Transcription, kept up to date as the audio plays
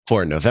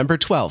For November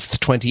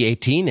 12th,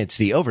 2018, it's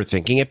the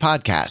Overthinking It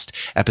podcast,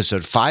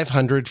 episode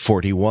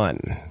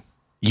 541.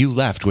 You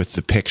left with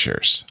the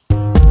pictures.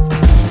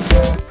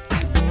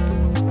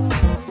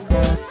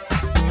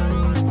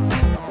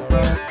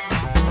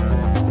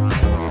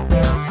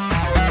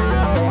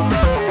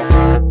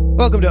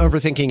 Welcome to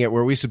Overthinking It,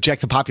 where we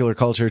subject the popular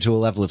culture to a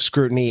level of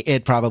scrutiny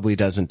it probably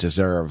doesn't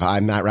deserve.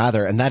 I'm Matt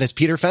Rather, and that is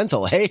Peter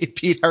Fenzel. Hey,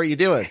 Pete, how are you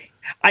doing?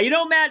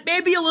 Matt,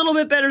 maybe a little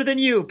bit better than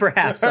you,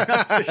 perhaps. I'm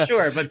not so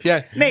sure, but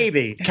yeah,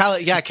 maybe.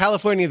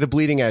 California, the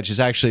bleeding edge is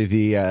actually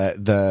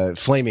the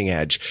flaming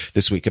edge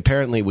this week.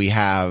 Apparently, we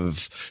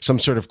have some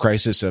sort of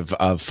crisis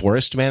of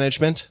forest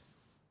management.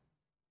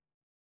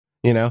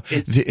 You know?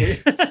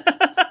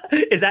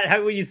 Is that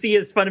how you see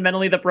as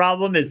fundamentally the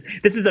problem? This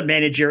is a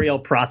managerial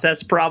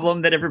process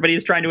problem that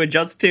everybody's trying to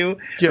adjust to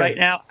right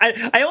now.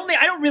 I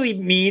don't really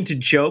mean to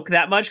joke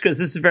that much because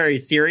this is very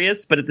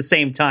serious, but at the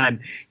same time,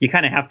 you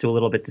kind of have to a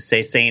little bit to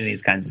stay sane in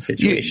these kinds of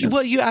situations.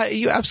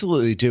 You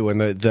absolutely do.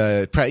 When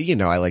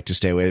I like to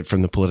stay away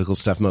from the political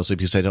stuff mostly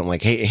because I don't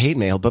like hate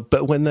mail.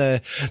 But when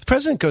the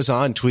president goes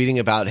on tweeting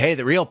about, hey,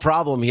 the real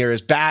problem here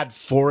is bad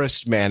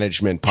forest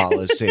management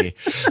policy,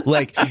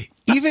 like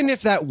even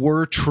if that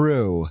were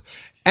true.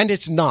 And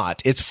it's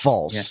not. It's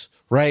false,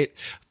 right?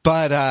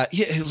 But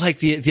like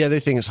the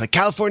other thing is like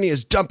California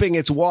is dumping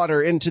its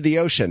water into the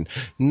ocean.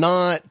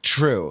 Not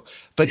true.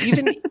 But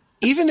even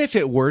if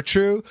it were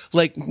true,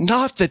 like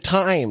not the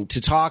time to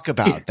talk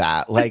about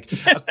that. Like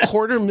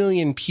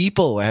 250,000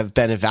 people have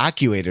been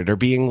evacuated or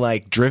being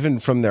like driven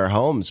from their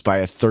homes by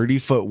a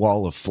 30-foot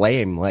wall of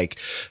flame. Like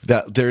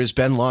there's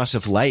been loss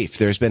of life.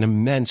 There's been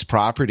immense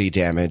property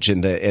damage in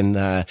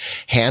the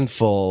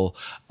handful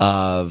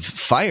of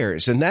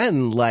fires. And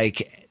then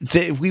like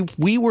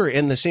we were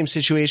in the same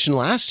situation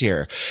last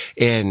year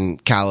in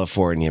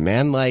California,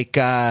 man. Like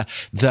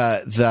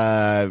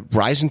the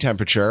rising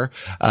temperature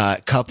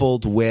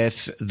coupled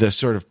with the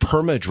sort of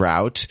perma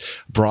drought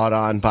brought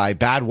on by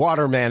bad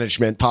water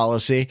management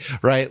policy,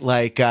 right?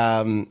 Like,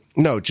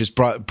 just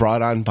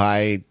brought on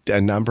by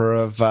a number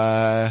of,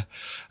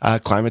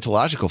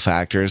 climatological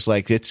factors.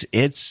 Like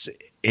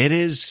it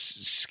is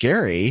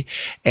scary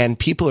and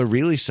people are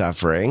really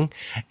suffering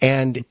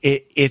and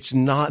it's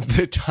not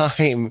the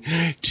time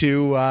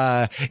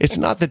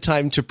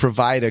to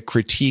provide a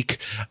critique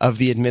of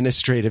the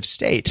administrative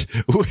state,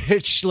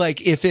 which like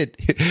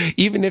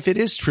even if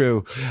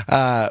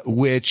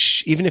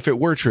it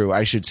were true,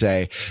 I should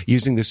say,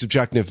 using the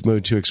subjunctive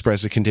mood to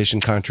express a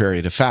condition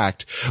contrary to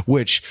fact,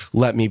 which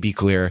let me be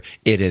clear,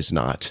 it is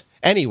not.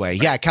 Anyway,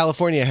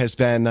 California has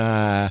been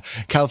a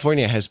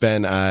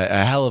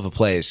hell of a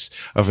place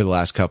over the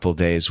last couple of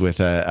days with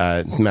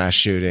a mass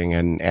shooting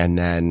and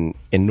then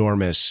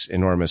enormous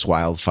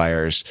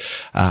wildfires,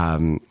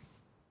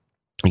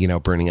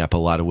 burning up a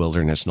lot of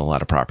wilderness and a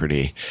lot of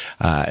property,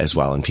 as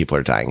well. And people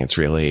are dying. It's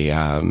really,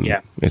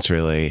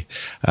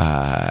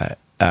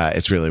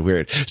 it's really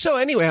weird. So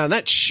anyway, on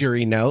that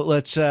cheery note,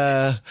 let's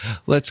go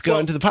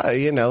into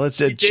the let's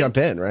jump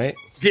in, right?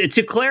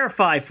 To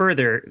clarify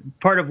further,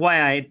 part of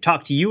why I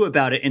talk to you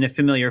about it in a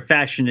familiar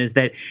fashion is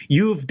that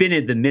you've been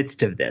in the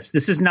midst of this.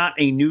 This is not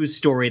a news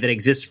story that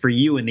exists for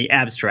you in the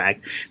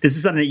abstract. This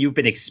is something that you've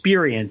been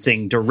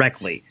experiencing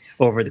directly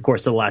over the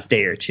course of the last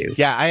day or two.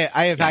 Yeah,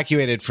 I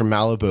evacuated from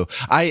Malibu.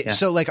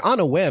 So like on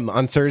a whim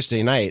on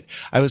Thursday night,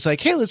 I was like,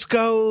 hey, let's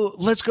go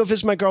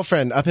visit my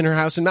girlfriend up in her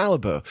house in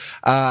Malibu.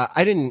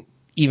 I didn't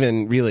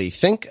even really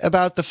think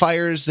about the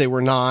fires. They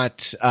were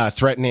not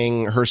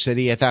threatening her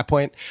city at that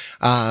point.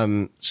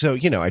 So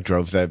I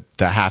drove the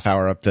half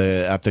hour up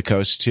the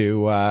coast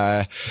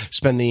to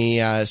spend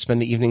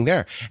the evening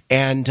there.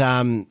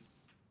 And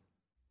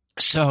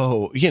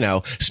so,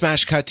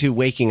 smash cut to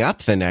waking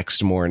up the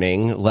next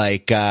morning,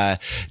 like,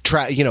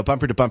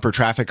 bumper to bumper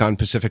traffic on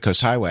Pacific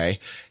Coast Highway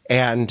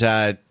and,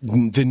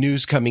 the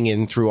news coming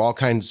in through all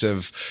kinds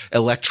of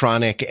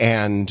electronic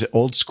and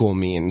old school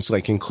means,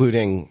 like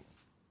including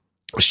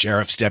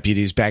sheriff's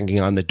deputies banging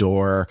on the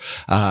door,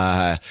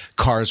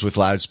 cars with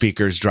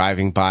loudspeakers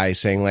driving by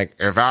saying like,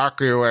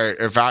 evacuate,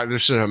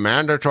 this is a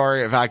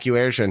mandatory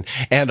evacuation,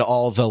 and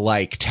all the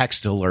like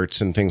text alerts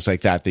and things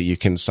like that you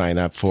can sign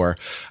up for.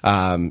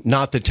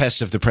 Not the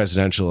test of the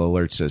presidential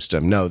alert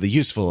system. No, the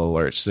useful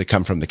alerts that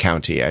come from the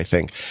county, I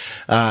think.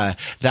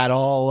 That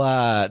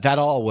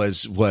all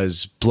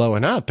was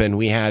blowing up and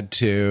we had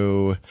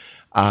to,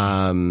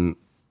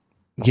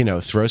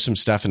 throw some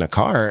stuff in a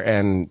car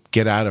and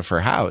get out of her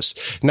house.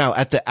 Now,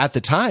 at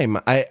the time,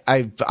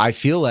 I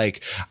feel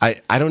like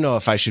I don't know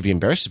if I should be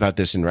embarrassed about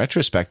this in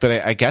retrospect,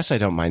 but I guess I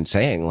don't mind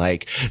saying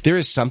like there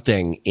is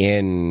something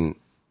in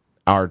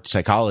our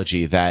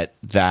psychology that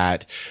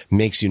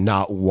makes you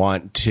not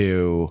want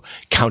to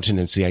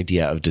countenance the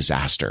idea of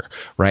disaster,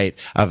 right?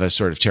 Of a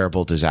sort of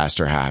terrible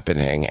disaster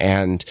happening.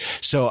 And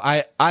so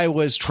I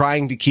was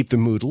trying to keep the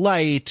mood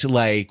light,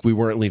 like we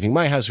weren't leaving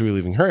my house, we were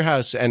leaving her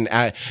house. And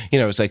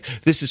it was like,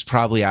 this is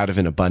probably out of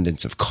an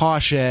abundance of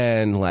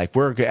caution. Like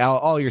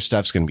all your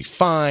stuff's going to be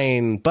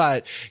fine,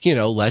 but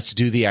let's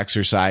do the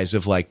exercise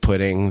of like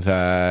putting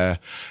the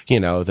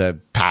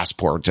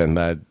passport and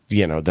the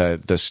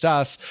the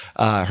stuff.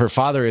 Her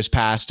father has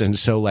passed, and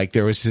so like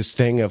there was this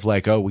thing of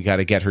like, oh, we got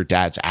to get her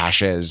dad's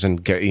ashes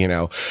and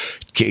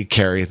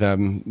carry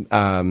them.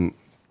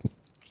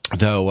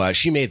 Though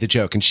she made the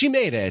joke, and she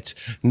made it,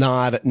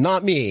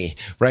 not me,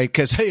 right?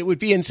 Because it would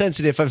be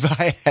insensitive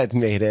if I had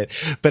made it.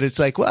 But it's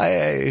like, well,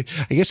 I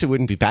guess it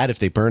wouldn't be bad if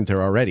they burned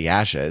their already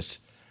ashes.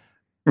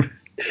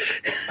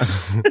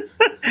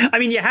 I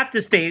mean, you have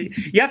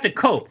to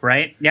cope,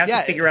 right? You have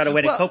to figure out a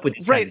way to cope with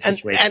these kinds of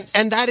situations.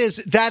 And that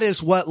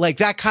is what, like,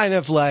 that kind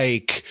of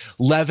like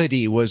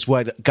levity was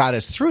what got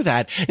us through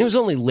that. And it was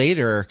only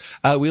later,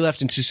 we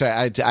left in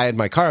I had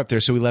my car up there,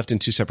 so we left in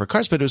two separate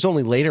cars, but it was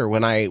only later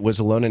when I was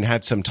alone and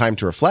had some time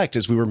to reflect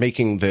as we were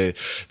making the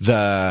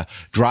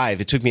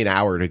drive. It took me an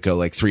hour to go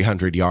like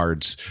 300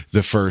 yards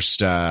in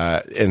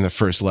the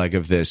first leg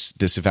of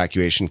this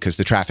evacuation because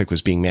the traffic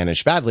was being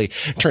managed badly.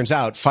 Turns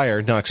out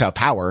fire knocks out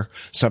power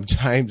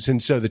sometimes.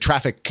 And so the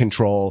traffic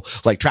control,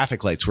 like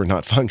traffic lights, were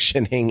not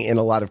functioning in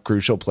a lot of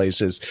crucial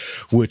places,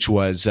 which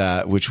was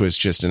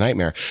just a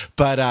nightmare.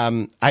 But,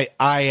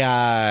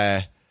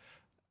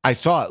 I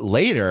thought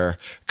later,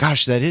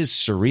 gosh, that is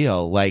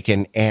surreal. Like,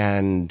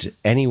 and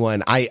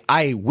anyone,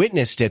 I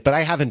witnessed it, but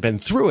I haven't been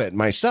through it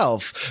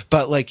myself.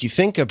 But like, you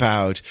think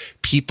about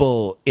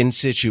people in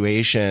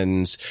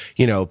situations,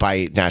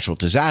 by natural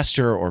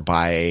disaster or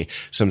by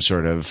some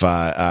sort of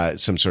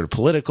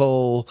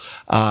political,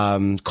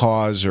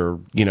 cause or,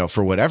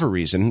 for whatever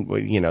reason,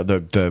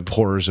 the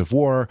horrors of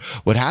war,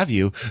 what have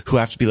you, who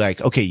have to be like,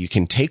 okay, you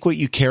can take what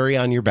you carry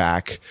on your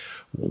back.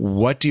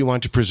 What do you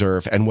want to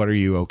preserve, and what are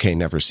you okay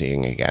never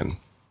seeing again?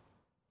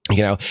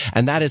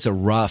 And that is a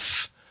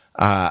rough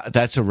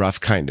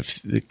kind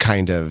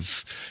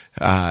of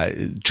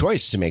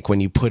choice to make when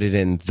you put it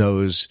in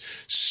those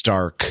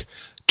stark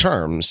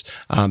terms.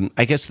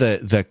 I guess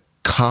the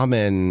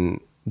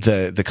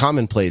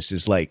commonplace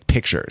is like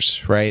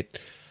pictures, right?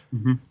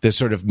 Mm-hmm. The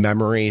sort of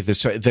memory,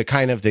 the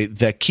kind of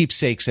the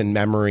keepsakes and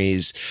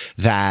memories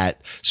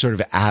that sort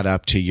of add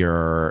up to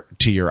your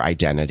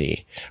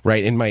identity,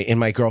 right? In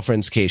my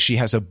girlfriend's case, she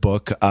has a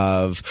book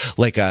of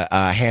like a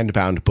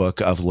handbound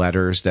book of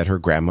letters that her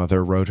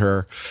grandmother wrote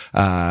her,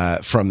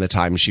 from the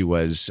time she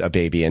was a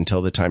baby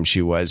until the time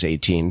she was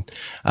 18.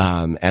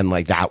 And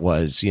like that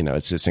was,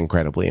 it's this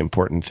incredibly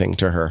important thing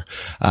to her,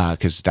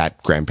 cause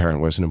that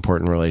grandparent was an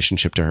important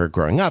relationship to her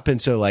growing up.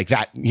 And so like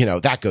that,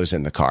 that goes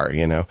in the car,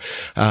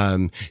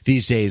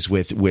 these days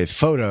with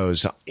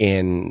photos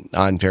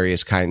on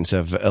various kinds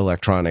of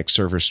electronic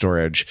server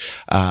storage,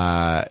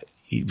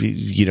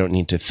 you don't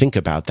need to think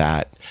about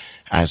that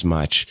as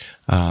much.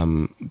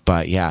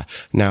 But yeah,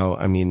 no,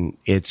 I mean,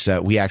 it's,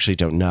 we actually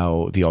don't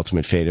know the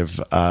ultimate fate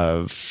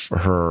of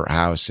her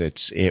house.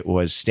 It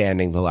was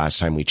standing the last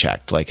time we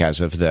checked, like as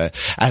of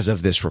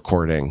this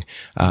recording.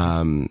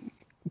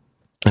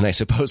 And I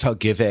suppose I'll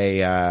give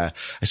an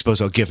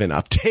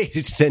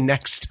update the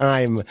next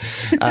time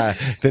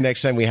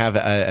we have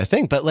a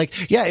thing. But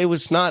like, yeah, it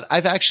was not,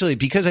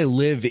 because I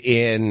live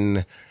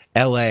in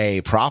LA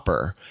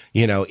proper,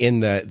 in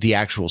the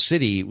actual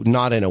city,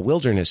 not in a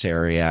wilderness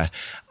area.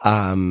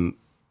 I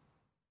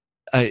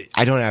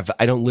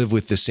don't live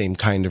with the same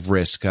kind of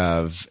risk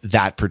of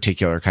that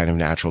particular kind of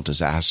natural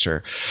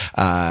disaster.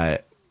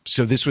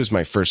 So this was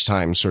my first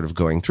time sort of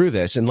going through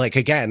this. And like,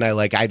 again, I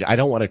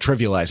don't want to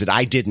trivialize it.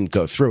 I didn't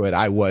go through it.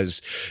 I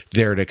was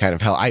there to kind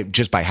of help.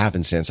 Just by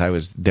happenstance, I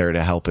was there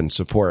to help and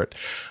support,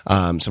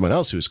 someone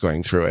else who was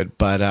going through it.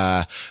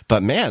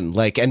 But man,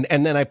 like, and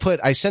then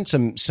I sent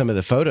some of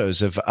the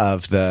photos of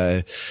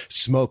the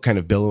smoke kind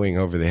of billowing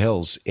over the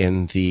hills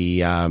in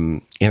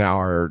in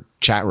our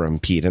chat room,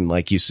 Pete, and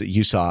like you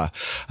saw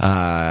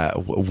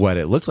what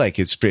it looked like.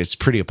 It's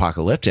pretty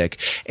apocalyptic.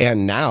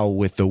 And now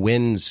with the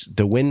winds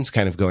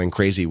kind of going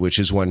crazy, which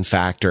is one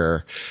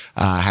factor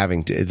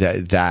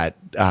that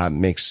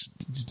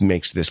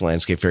makes this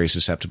landscape very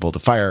susceptible to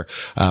fire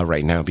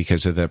right now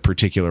because of the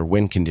particular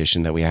wind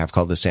condition that we have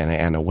called the Santa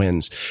Ana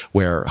winds,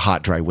 where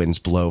hot, dry winds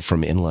blow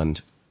from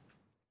inland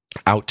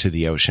out to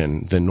the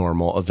ocean,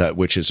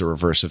 which is a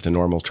reverse of the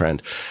normal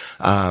trend.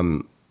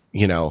 The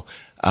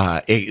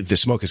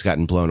smoke has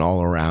gotten blown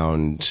all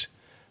around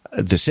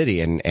the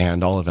city,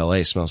 and all of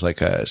LA smells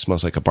like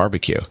a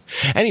barbecue.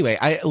 Anyway,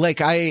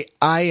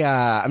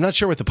 I'm not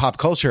sure what the pop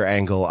culture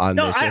angle on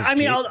this is. I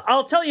mean,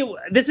 I'll tell you,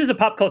 this is a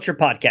pop culture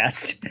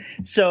podcast,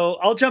 so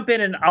I'll jump in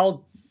and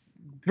I'll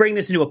bring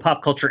this into a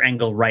pop culture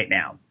angle right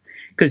now,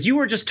 because you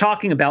were just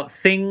talking about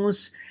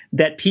things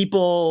that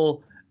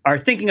people are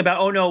thinking about.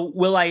 Oh no,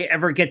 will I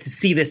ever get to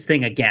see this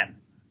thing again?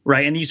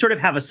 Right. And you sort of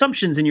have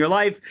assumptions in your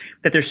life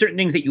that there's certain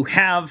things that you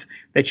have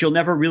that you'll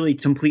never really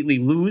completely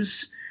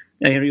lose.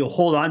 You'll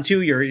hold on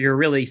to your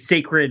really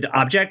sacred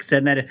objects,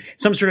 and that if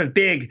some sort of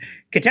big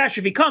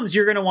catastrophe comes,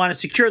 you're going to want to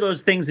secure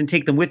those things and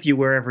take them with you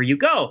wherever you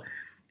go.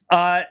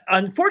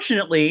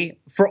 Unfortunately,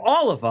 for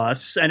all of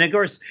us, and of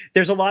course,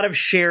 there's a lot of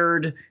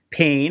shared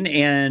pain,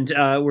 and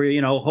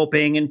we're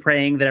hoping and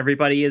praying that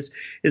everybody is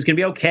going to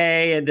be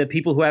okay, and the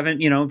people who haven't,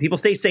 people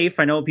stay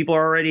safe. I know people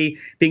are already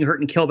being hurt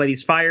and killed by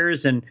these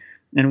fires, and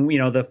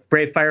the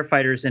brave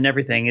firefighters and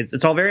everything.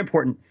 It's all very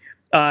important.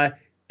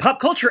 pop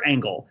culture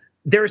angle.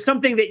 There's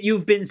something that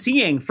you've been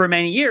seeing for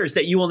many years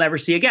that you will never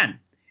see again.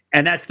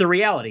 And that's the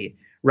reality,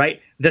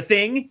 right? The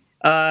Thing,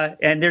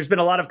 and there's been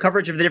a lot of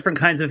coverage of the different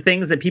kinds of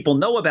things that people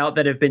know about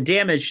that have been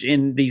damaged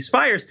in these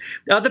fires.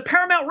 The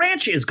Paramount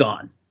Ranch is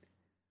gone,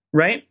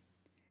 right?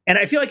 And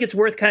I feel like it's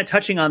worth kind of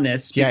touching on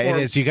this. Yeah, it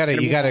is. You got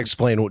to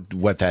explain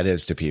what that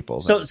is to people.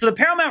 So the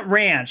Paramount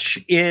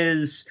Ranch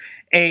is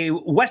a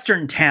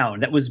Western town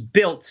that was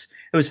built.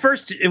 It was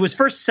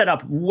first set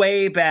up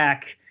way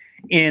back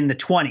in the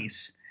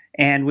 20s.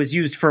 And was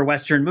used for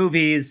Western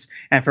movies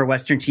and for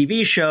Western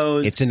TV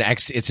shows. It's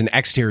an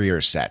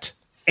exterior set.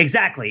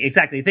 Exactly.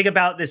 Think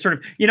about this sort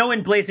of,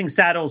 in Blazing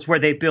Saddles where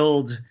they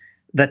build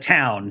the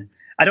town.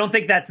 I don't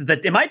think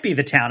it might be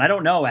the town. I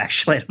don't know,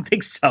 actually. I don't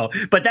think so.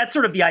 But that's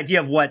sort of the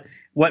idea of what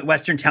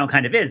Western town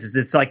kind of is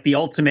it's like the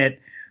ultimate,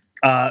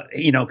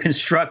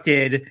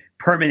 constructed,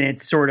 permanent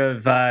sort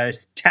of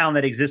town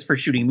that exists for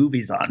shooting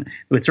movies on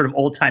with sort of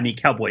old-timey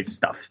cowboy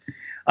stuff.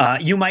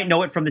 You might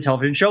know it from the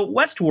television show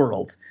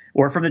Westworld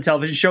or from the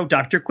television show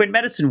Dr. Quinn,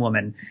 Medicine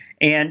Woman.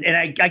 And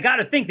I got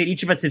to think that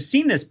each of us have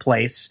seen this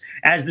place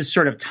as this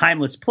sort of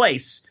timeless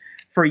place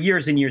for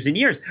years and years and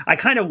years. I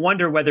kind of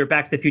wonder whether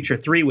Back to the Future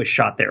 3 was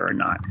shot there or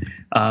not.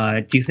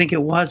 Do you think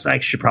it was? I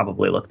should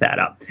probably look that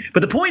up.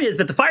 But the point is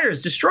that the fire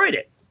has destroyed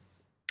it.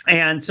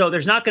 And so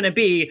there's not going to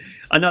be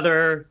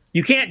another –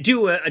 you can't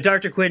do a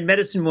Dr. Quinn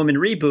Medicine Woman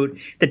reboot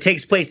that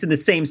takes place in the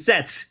same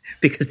sets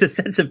because the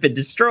sets have been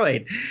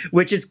destroyed,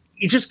 which is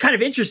just kind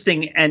of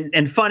interesting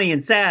and funny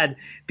and sad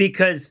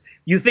because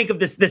you think of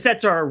this – the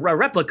sets are a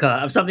replica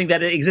of something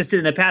that existed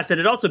in the past that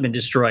had also been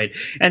destroyed.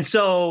 And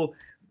so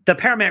the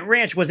Paramount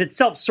Ranch was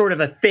itself sort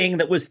of a thing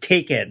that was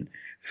taken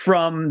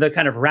from the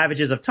kind of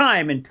ravages of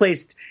time and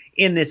placed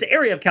in this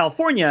area of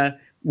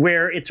California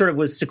where it sort of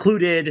was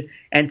secluded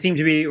and seemed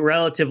to be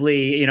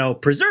relatively,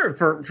 preserved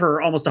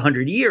for almost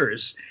 100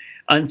 years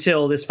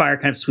until this fire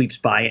kind of sweeps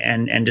by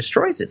and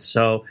destroys it.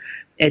 So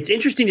it's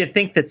interesting to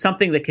think that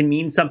something that can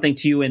mean something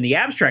to you in the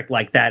abstract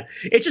like that.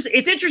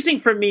 It's interesting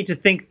for me to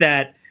think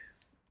that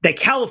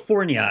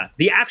California,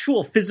 the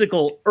actual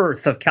physical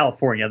earth of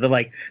California,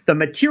 the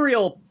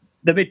material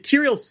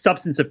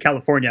substance of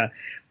California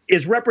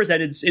is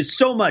represented is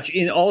so much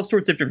in all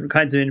sorts of different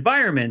kinds of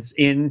environments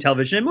in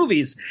television and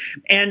movies.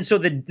 And so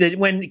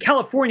when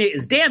California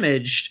is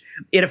damaged,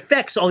 it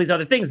affects all these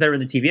other things that are in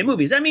the TV and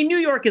movies. I mean, New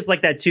York is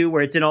like that too,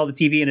 where it's in all the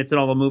TV and it's in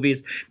all the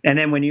movies. And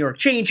then when New York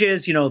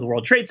changes, the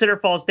World Trade Center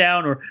falls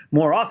down, or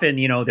more often,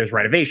 there's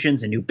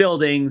renovations and new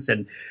buildings.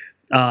 And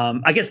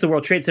I guess the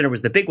World Trade Center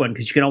was the big one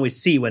because you can always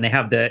see when they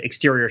have the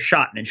exterior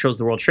shot and it shows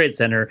the World Trade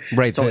Center.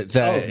 Right.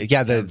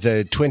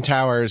 The Twin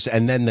Towers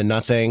and then the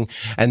Nothing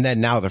and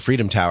then now the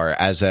Freedom Tower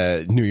as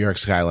a New York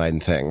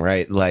skyline thing.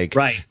 Right.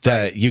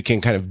 You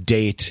can kind of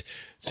date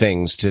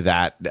things to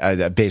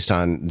that based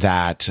on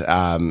that.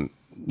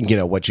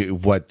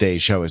 What they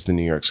show as the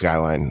New York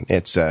skyline.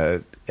 It's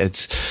a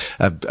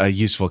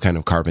useful kind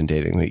of carbon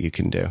dating that you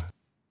can do.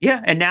 Yeah,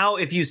 and now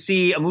if you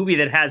see a movie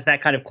that has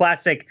that kind of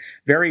classic,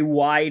 very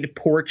wide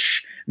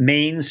porch,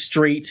 Main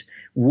Street,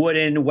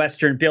 wooden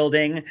Western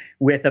building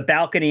with a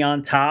balcony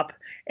on top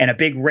and a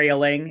big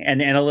railing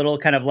and a little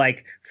kind of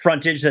like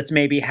frontage that's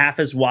maybe half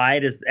as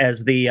wide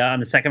as the on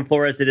the second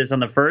floor as it is on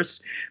the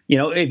first,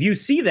 if you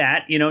see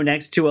that,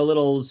 next to a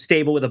little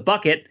stable with a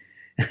bucket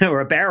or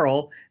a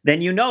barrel,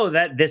 then you know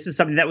that this is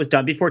something that was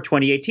done before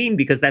 2018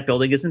 because that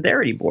building isn't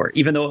there anymore,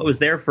 even though it was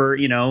there for,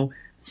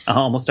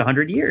 almost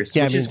 100 years.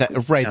 Yeah,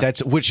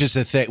 that's which is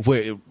the thing.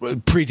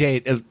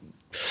 Predate.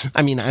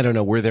 I mean, I don't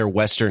know. Were there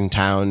Western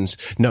towns?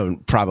 No,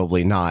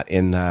 probably not.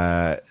 In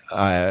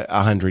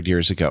 100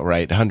 years ago,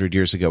 right? 100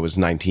 years ago was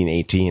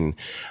 1918,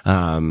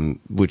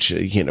 which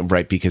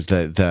right because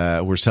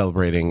we're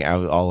celebrating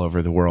all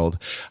over the world.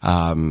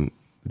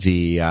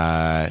 The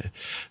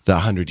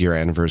 100-year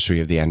anniversary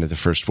of the end of the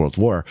First World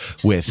War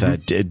with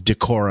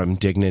decorum,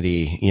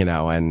 dignity,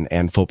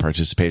 and full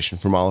participation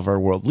from all of our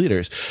world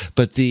leaders.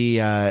 But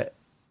the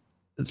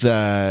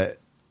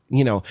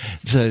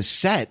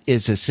set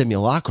is a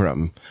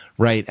simulacrum,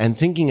 right? And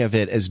thinking of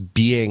it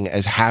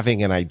as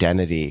having an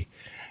identity,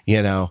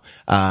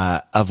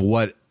 of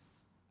what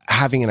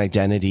having an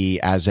identity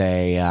as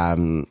a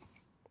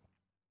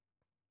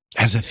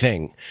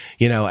thing,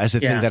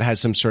 thing that has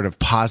some sort of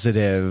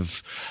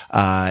positive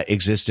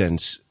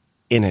existence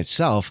in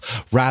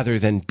itself rather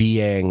than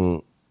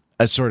being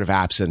a sort of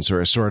absence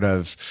or a sort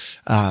of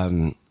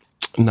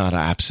not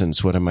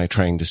absence. What am I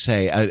trying to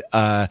say?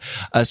 A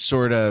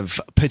sort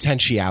of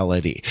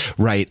potentiality,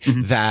 right?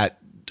 Mm-hmm.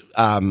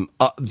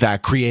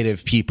 That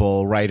creative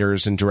people,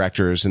 writers and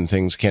directors and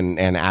things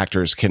and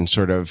actors can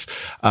sort of,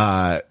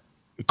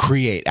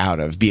 create out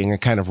of being a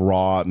kind of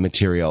raw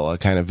material, a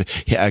kind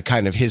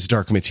of his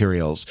dark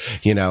materials,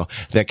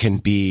 that can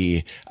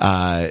be,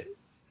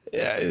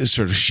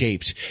 sort of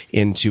shaped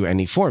into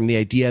any form. The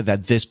idea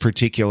that this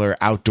particular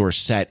outdoor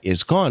set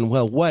is gone.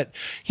 Well, what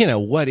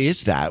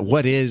is that?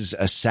 What is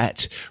a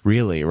set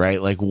really, right?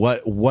 Like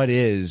what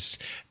is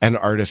an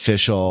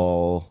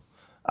artificial,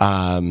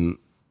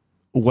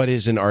 what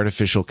is an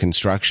artificial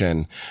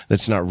construction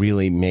that's not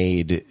really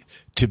made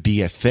to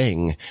be a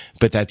thing,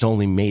 but that's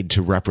only made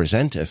to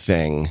represent a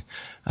thing,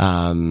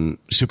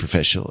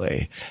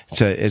 superficially.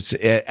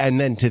 And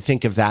then to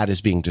think of that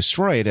as being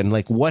destroyed, and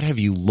like, what have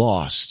you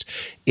lost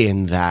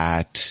in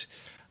that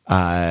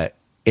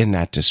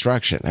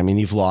destruction? I mean,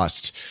 you've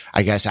lost,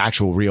 I guess,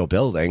 actual real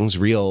buildings,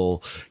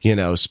 real,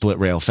 split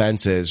rail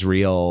fences,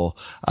 real,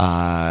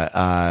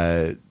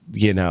 clabbered,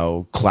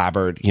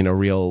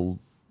 real,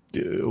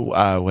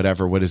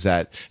 what is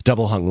that?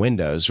 Double hung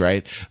windows,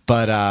 right?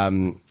 But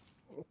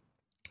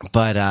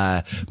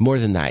more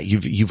than that,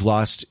 you've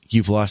lost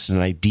an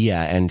idea,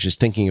 and just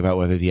thinking about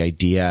whether the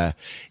idea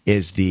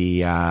is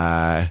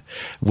whether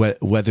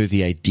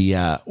the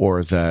idea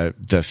or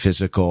the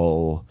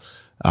physical,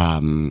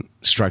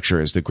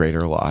 structure is the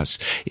greater loss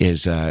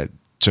is, sort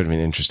of an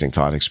interesting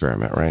thought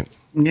experiment, right?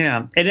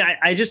 Yeah. And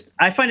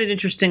I find it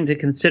interesting to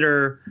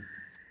consider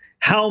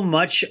how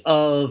much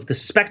of the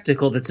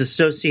spectacle that's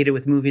associated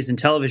with movies and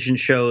television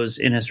shows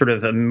in a sort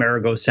of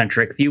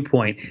Amerigocentric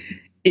viewpoint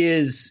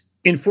is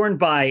informed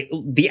by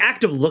the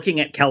act of looking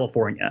at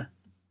California.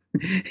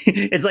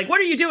 It's like, what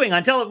are you doing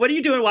what are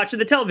you doing watching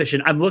the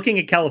television? I'm looking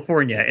at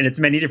California in its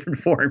many different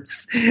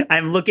forms.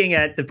 I'm looking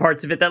at the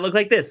parts of it that look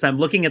like this. I'm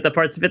looking at the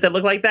parts of it that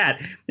look like that.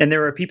 And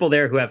there are people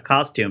there who have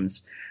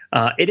costumes.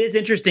 It is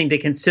interesting to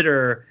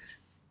consider,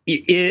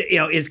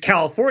 is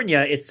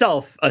California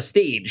itself a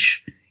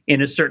stage in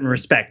a certain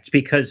respect,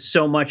 because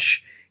so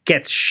much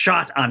gets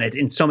shot on it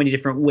in so many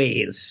different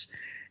ways.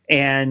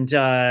 And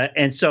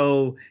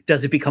so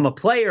does it become a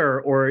player,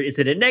 or is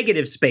it a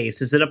negative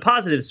space? Is it a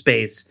positive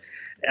space?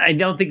 I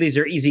don't think these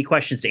are easy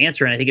questions to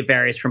answer, and I think it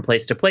varies from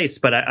place to place.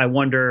 But I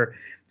wonder,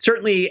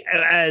 certainly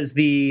as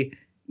the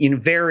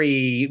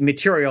very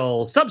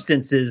material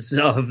substances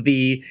of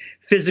the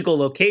physical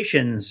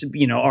locations,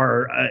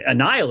 are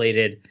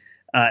annihilated,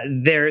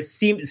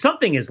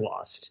 something is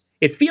lost.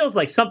 It feels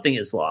like something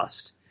is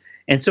lost.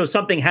 And so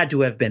something had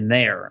to have been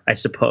there, I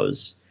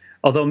suppose.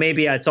 Although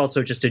maybe it's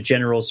also just a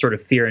general sort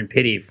of fear and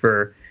pity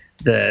for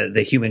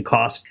the human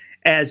cost,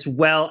 as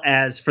well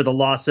as for the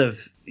loss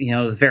of,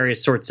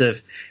 various sorts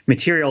of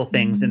material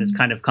things in this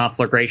kind of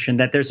conflagration,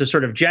 that there's a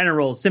sort of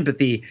general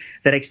sympathy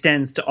that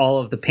extends to all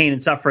of the pain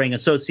and suffering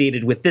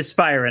associated with this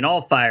fire and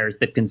all fires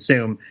that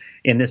consume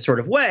in this sort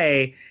of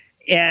way.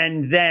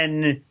 And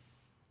then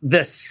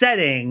the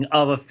setting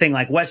of a thing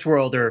like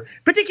Westworld, or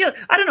particular,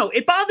 I don't know,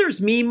 it bothers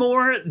me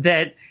more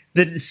that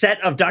the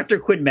set of Dr.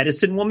 Quinn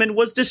Medicine Woman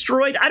was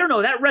destroyed. I don't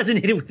know. That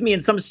resonated with me in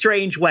some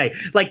strange way.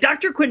 Like,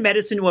 Dr. Quinn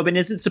Medicine Woman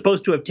isn't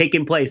supposed to have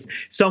taken place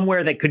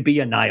somewhere that could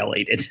be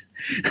annihilated.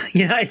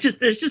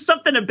 There's just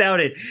something about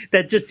it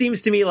that just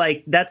seems to me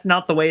like that's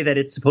not the way that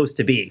it's supposed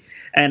to be.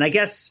 And I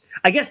guess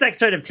that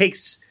sort of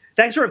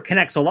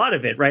connects a lot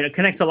of it, right? It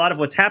connects a lot of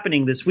what's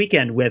happening this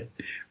weekend with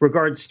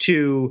regards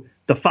to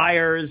the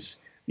fires,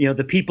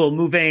 the people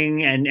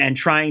moving and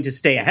trying to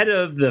stay ahead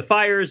of the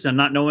fires and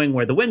not knowing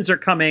where the winds are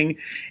coming,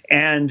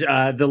 and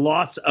the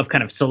loss of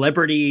kind of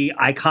celebrity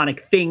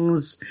iconic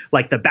things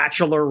like the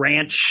Bachelor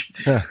Ranch,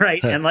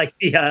 right? And like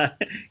the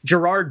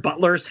Gerard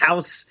Butler's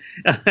house,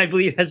 I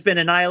believe, has been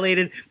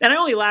annihilated. And I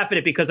only laugh at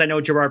it because I know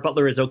Gerard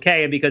Butler is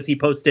okay, and because he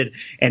posted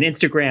an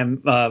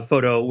Instagram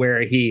photo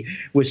where he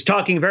was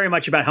talking very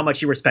much about how much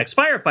he respects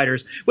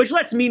firefighters, which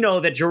lets me know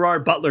that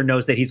Gerard Butler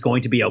knows that he's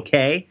going to be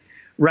okay.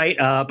 Right.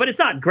 But it's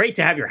not great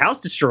to have your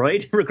house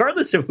destroyed,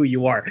 regardless of who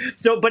you are.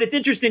 So, but it's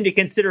interesting to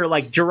consider,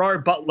 like,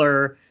 Gerard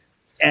Butler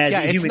as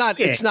a human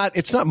being.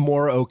 It's not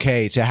more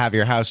okay to have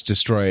your house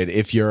destroyed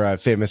if you're a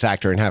famous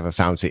actor and have a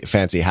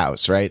fancy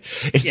house, right?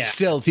 It's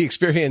still the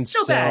experience.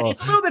 Still bad.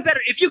 It's a little bit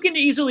better. If you can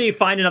easily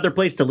find another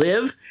place to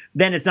live,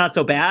 then it's not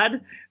so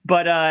bad.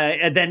 But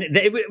let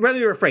me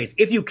rephrase.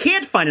 If you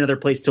can't find another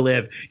place to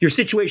live, your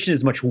situation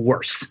is much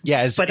worse.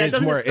 Yeah,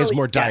 it's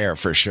more dire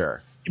for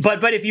sure.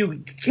 But if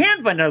you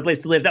can find another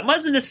place to live, that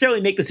mustn't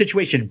necessarily make the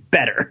situation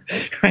better,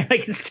 right?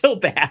 Like, it's still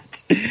bad.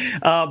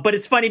 But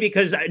it's funny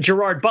because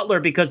Gerard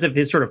Butler, because of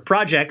his sort of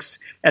projects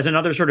as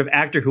another sort of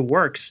actor who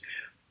works,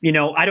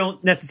 I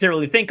don't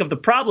necessarily think of the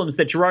problems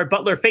that Gerard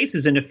Butler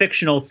faces in a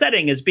fictional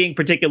setting as being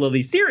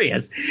particularly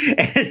serious.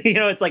 And,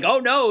 it's like, oh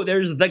no,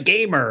 there's The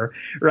Gamer,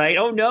 right?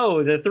 Oh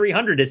no, the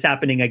 300 is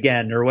happening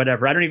again, or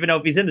whatever. I don't even know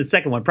if he's in the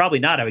second one. Probably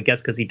not, I would guess,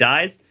 because he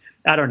dies.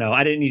 I don't know.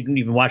 I didn't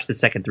even watch the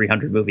second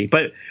 300 movie.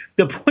 But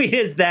the point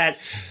is that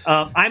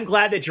I'm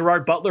glad that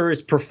Gerard Butler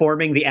is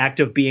performing the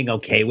act of being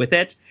okay with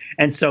it.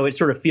 And so it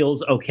sort of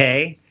feels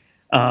okay.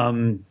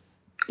 But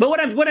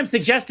what I'm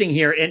suggesting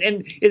here,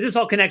 and is this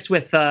all connects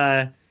with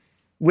World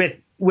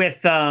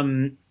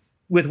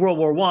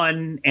War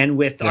I and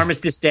with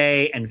Armistice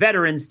Day and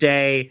Veterans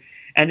Day,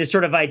 and this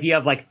sort of idea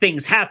of, like,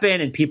 things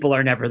happen and people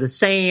are never the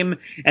same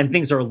and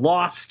things are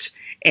lost,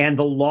 and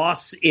the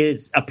loss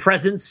is a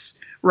presence,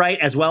 right,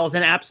 as well as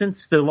an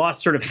absence. The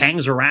loss sort of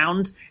hangs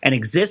around and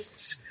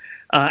exists,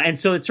 and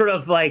so it's sort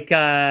of like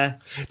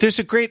there's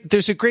a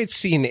great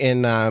scene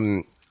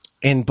in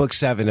in book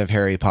 7 of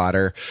Harry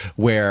Potter,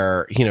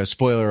 where,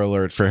 spoiler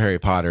alert for Harry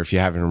Potter, if you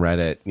haven't read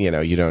it,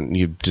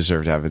 you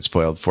deserve to have it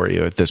spoiled for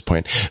you at this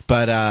point.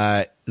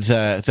 But,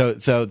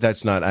 though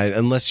that's not,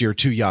 unless you're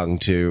too young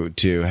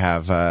to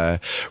have,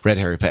 read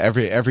Harry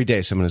Potter. Every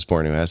day someone is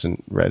born who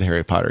hasn't read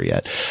Harry Potter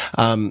yet.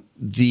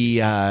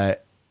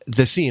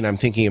 The scene I'm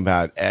thinking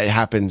about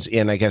happens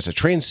in, I guess, a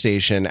train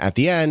station at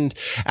the end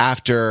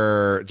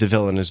after the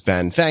villain has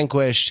been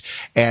vanquished,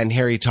 and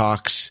Harry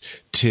talks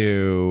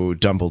to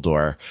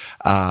Dumbledore.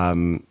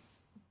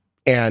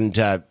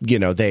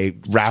 They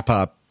wrap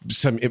up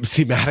some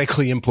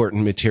thematically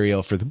important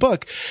material for the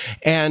book.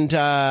 And,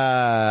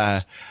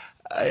 as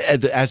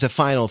a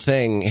final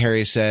thing,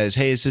 Harry says,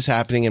 "Hey, is this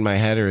happening in my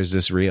head or is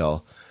this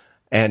real?"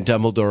 And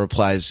Dumbledore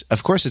replies,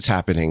 "Of course it's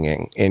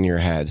happening in your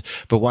head,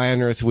 but why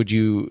on earth would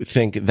you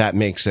think that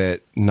makes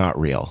it not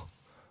real?"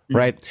 Mm-hmm.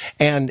 Right?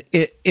 And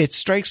it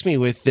strikes me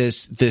with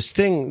this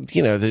thing,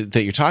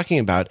 that you're talking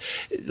about,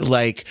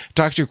 like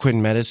Dr.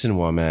 Quinn, Medicine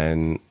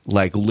Woman,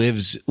 like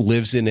lives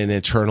in an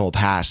eternal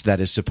past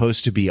that is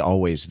supposed to be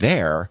always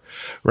there,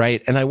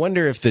 right? And I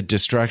wonder if the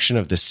destruction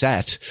of the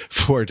set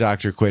for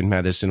Dr. Quinn,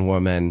 Medicine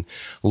Woman,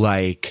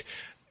 like,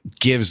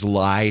 gives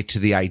lie to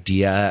the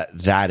idea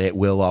that it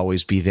will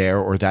always be there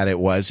or that it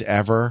was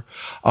ever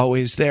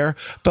always there.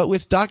 But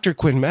with Dr.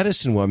 Quinn,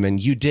 Medicine Woman,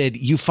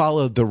 you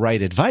followed the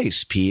right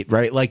advice, Pete,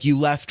 right? Like, you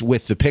left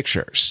with the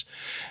pictures,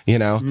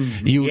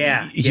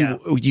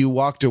 Mm-hmm. you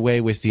walked away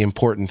with the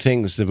important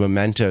things, the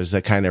mementos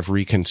that kind of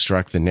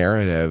reconstruct the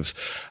narrative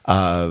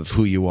of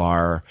who you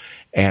are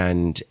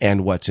and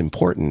what's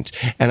important.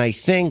 And I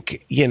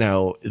think,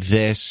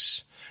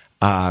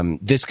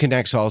 this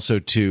connects also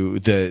to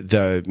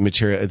the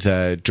material,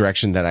 the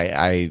direction that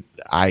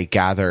I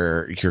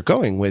gather you're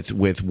going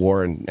with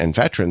war and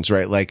veterans,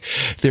 right? Like,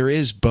 there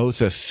is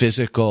both a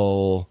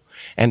physical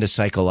and a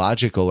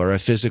psychological, or a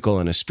physical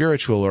and a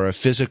spiritual, or a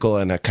physical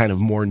and a kind of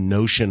more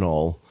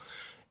notional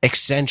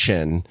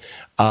extension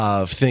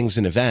of things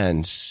and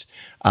events,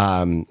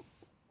 in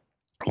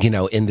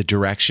the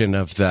direction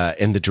of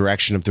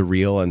the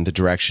real, and the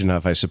direction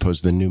of, I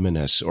suppose, the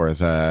numinous, or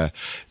the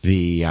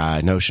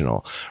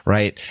notional,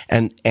 right?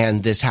 And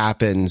this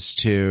happens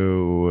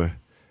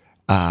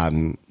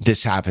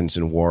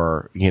in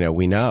war.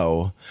 We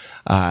know,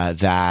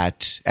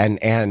 that,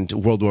 and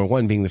World War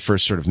I being the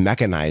first sort of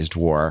mechanized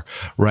war,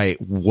 right,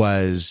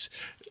 was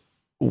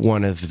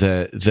one of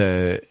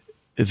the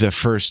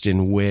first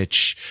in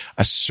which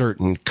a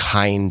certain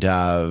kind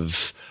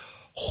of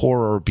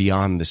horror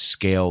beyond the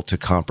scale to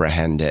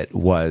comprehend it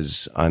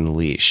was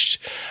unleashed.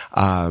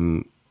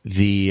 War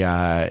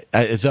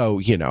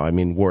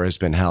has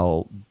been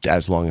hell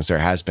as long as there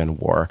has been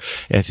war.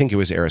 I think it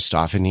was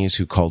Aristophanes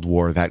who called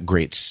war that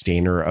great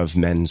stainer of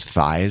men's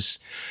thighs,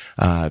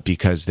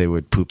 because they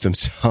would poop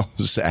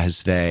themselves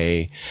as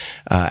the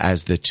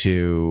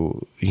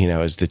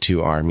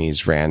two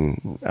armies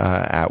ran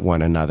at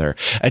one another.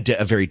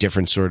 A very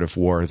different sort of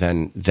war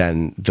than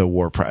the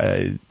war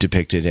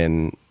depicted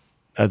in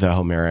the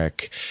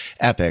Homeric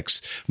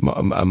epics,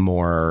 a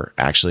more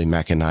actually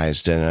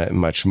mechanized and a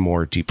much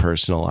more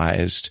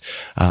depersonalized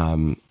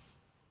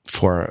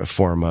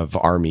form of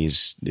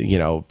armies,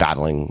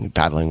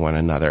 battling one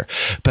another.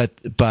 But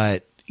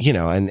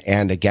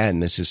and again,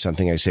 this is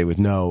something I say with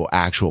no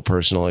actual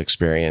personal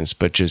experience,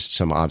 but just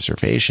some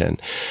observation.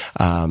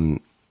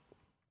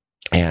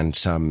 And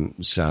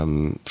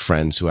some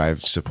friends who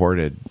I've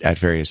supported at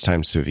various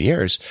times through the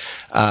years,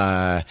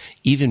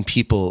 even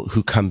people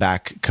who come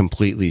back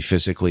completely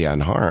physically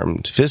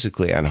unharmed,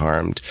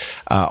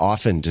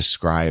 often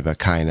describe a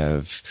kind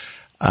of,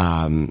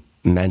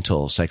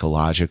 mental,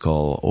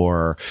 psychological,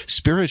 or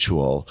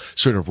spiritual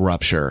sort of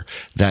rupture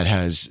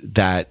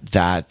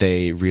that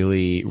they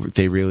really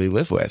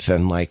live with.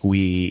 And like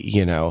we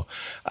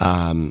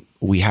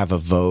have a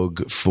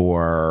vogue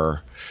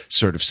for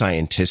sort of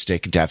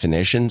scientific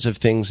definitions of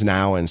things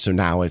now. And so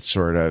now it's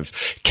sort of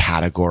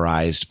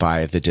categorized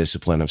by the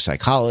discipline of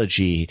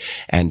psychology,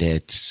 and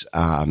it's,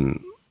 kind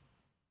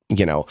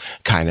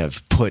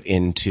of put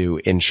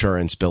into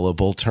insurance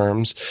billable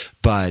terms.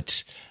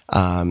 But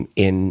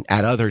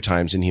at other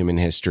times in human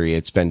history,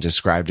 it's been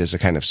described as a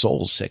kind of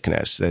soul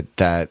sickness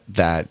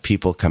that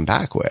people come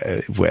back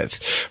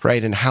with,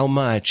 right? And how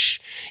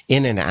much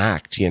in an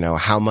act,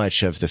 how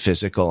much of the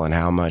physical and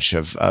how much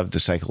of the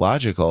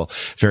psychological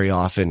very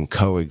often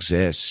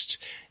coexist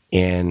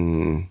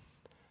in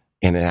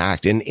an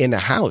act, in a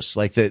house.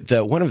 Like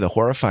the one of the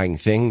horrifying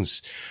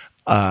things,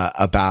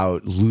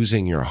 about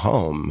losing your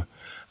home,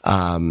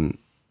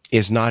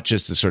 is not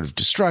just the sort of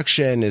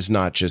destruction, is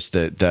not just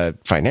the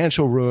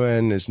financial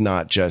ruin, is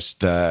not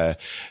just the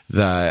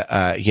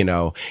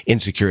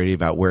insecurity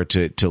about where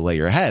to lay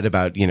your head,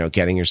 about,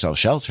 getting yourself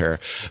shelter,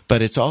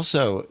 but it's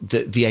also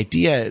the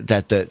idea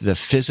that the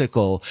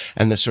physical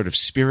and the sort of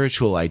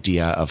spiritual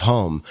idea of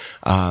home,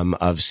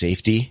 of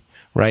safety,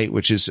 right?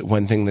 Which is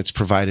one thing that's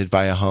provided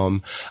by a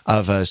home,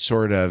 of a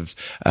sort of,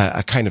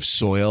 a kind of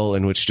soil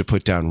in which to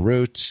put down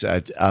roots,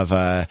 of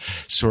a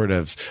sort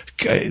of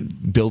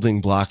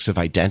building blocks of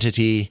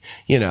identity,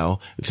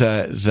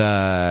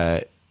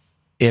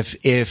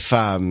 if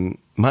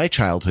my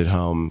childhood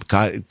home,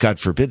 God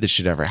forbid this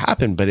should ever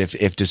happen, but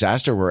if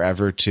disaster were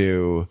ever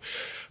to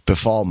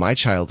befall my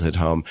childhood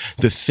home,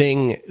 the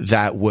thing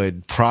that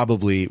would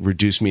probably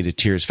reduce me to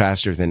tears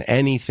faster than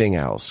anything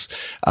else,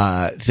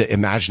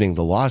 imagining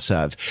the loss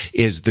of,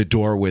 is the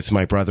door with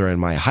my brother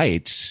and my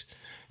heights,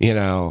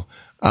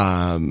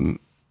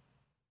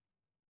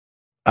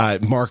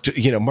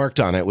 marked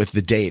on it with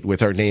the date,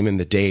 with our name and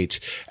the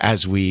date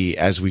as we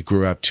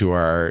grew up to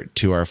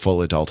our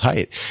full adult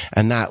height.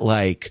 And that,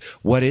 like,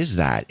 what is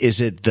that?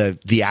 Is it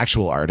the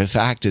actual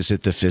artifact? Is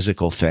it the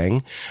physical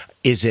thing?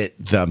 Is it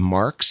the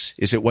marks?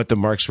 Is it what the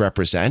marks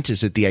represent?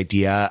 Is it the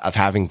idea of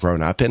having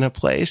grown up in a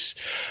place?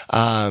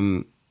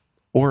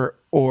 Or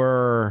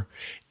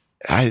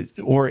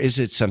is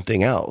it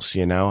something else?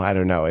 I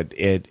don't know.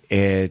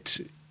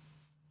 It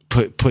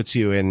puts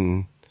you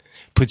in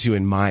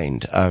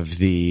mind of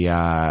the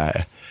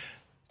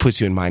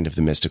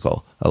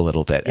mystical a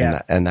little bit.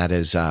 Yeah. And that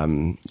is,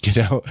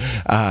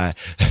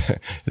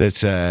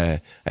 that's,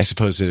 I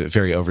suppose, a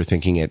very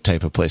overthinking it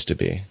type of place to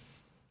be.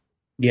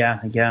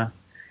 Yeah. Yeah.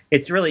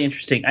 It's really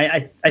interesting.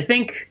 I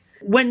think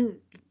when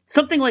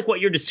something like what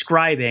you're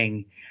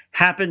describing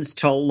happens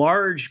to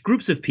large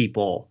groups of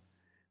people,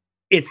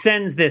 it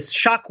sends this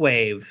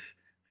shockwave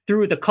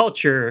through the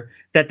culture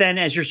that then,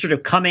 as you're sort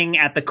of coming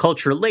at the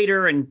culture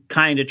later and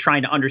kind of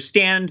trying to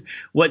understand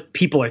what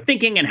people are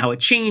thinking and how it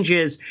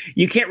changes,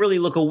 you can't really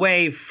look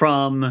away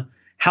from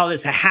how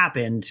this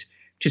happened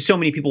to so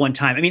many people in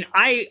time. I mean,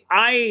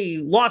 I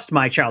lost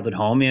my childhood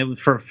home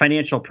for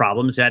financial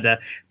problems. I had to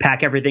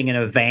pack everything in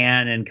a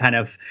van and kind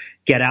of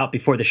get out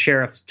before the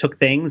sheriffs took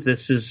things.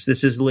 This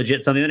is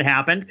legit something that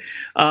happened.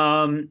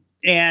 And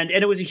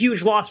it was a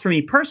huge loss for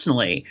me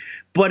personally,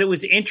 but it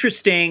was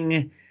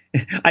interesting.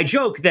 I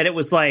joke that it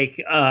was like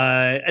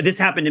this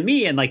happened to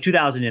me in like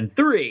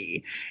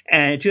 2003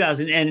 and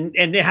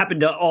and it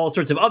happened to all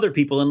sorts of other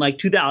people in like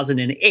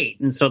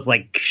 2008. And so it's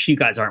like, you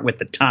guys aren't with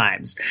the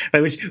times,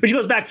 right? Which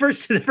goes back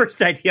first to the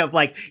first idea of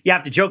like, you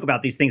have to joke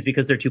about these things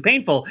because they're too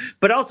painful,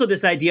 but also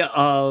this idea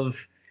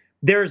of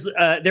there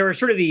are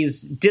sort of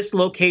these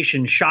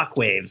dislocation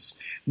shockwaves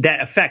that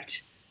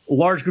affect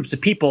large groups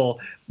of people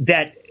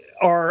that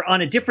are on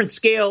a different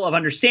scale of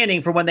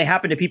understanding from when they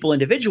happen to people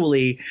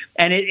individually.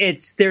 And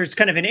there's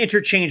kind of an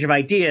interchange of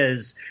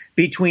ideas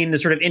between the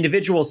sort of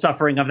individual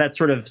suffering of that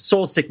sort of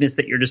soul sickness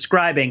that you're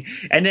describing,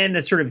 and then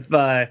the sort of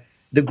the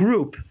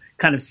group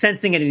kind of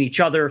sensing it in each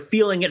other,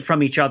 feeling it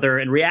from each other,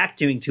 and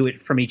reacting to it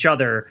from each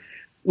other,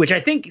 which I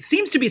think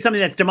seems to be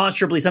something that's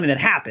demonstrably something that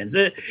happens.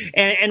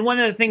 And one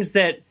of the things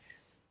that,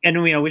 and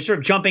we're sort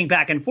of jumping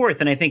back and forth,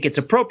 and I think it's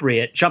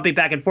appropriate, jumping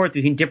back and forth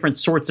between different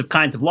sorts of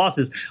kinds of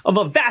losses of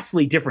a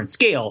vastly different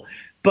scale.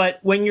 But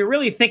when you're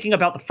really thinking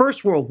about the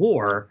First World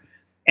War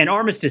and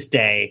Armistice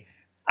Day,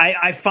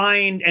 I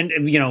find, and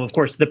of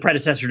course, the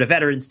predecessor to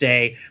Veterans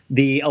Day,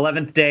 the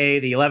 11th day,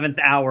 the 11th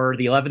hour,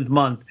 the 11th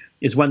month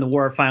is when the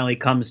war finally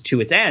comes to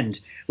its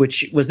end,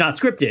 which was not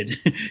scripted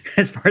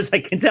as far as I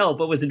can tell,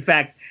 but was in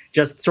fact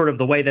just sort of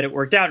the way that it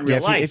worked out in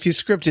real life. If you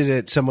scripted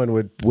it, someone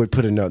would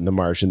put a note in the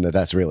margin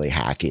that's really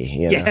hacky.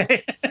 Yeah,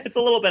 it's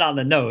a little bit on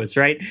the nose,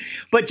 right?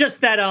 But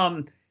just that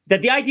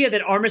that the idea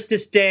that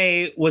Armistice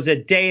Day was a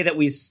day that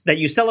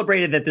you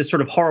celebrated that this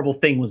sort of horrible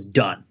thing was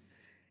done,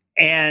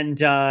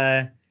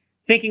 and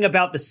thinking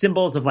about the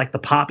symbols of like the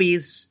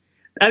poppies.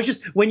 I was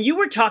just, when you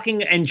were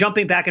talking and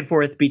jumping back and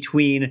forth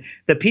between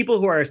the people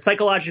who are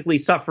psychologically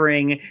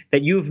suffering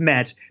that you've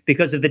met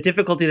because of the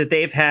difficulty that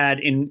they've had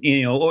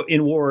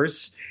in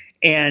wars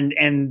and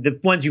the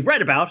ones you've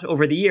read about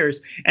over the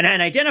years, and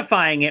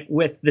identifying it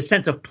with the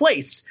sense of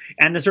place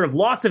and the sort of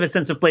loss of a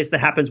sense of place that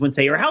happens when,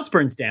 say, your house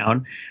burns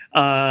down,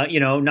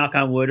 knock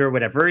on wood or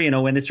whatever,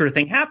 when this sort of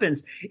thing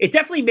happens, it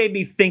definitely made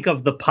me think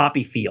of the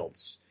poppy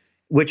fields,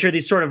 which are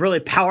these sort of really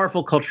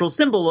powerful cultural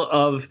symbol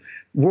of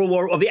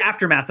the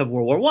aftermath of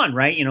World War I,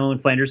 right? In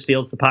Flanders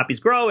Fields, the poppies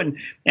grow, and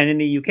in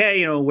the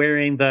UK,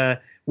 wearing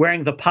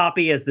the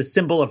poppy as the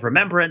symbol of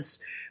remembrance.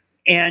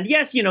 And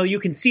yes, you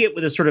can see it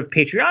with a sort of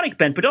patriotic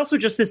bent, but also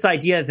just this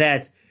idea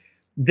that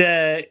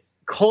the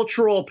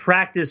cultural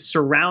practice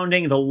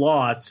surrounding the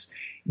loss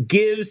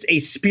gives a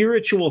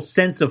spiritual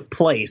sense of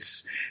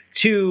place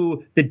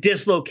to the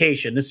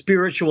dislocation, the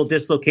spiritual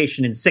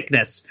dislocation and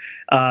sickness,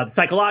 the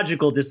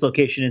psychological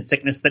dislocation and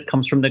sickness that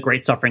comes from the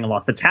great suffering and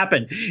loss that's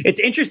happened. It's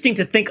interesting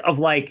to think of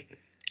like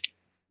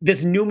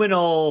this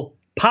noumenal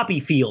poppy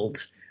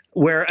field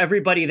where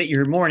everybody that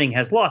you're mourning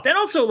has lost. And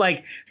also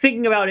like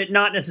thinking about it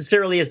not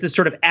necessarily as this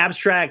sort of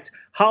abstract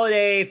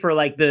holiday for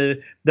like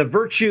the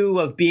virtue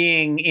of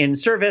being in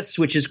service,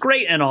 which is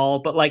great and all,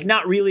 but like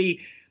not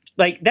really.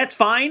 Like, that's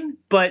fine,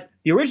 but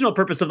the original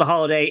purpose of the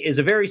holiday is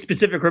a very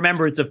specific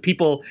remembrance of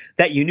people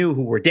that you knew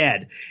who were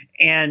dead.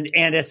 And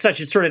as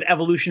such, its sort of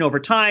evolution over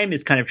time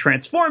is kind of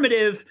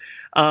transformative.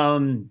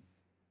 And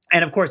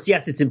of course,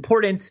 yes, it's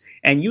important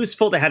and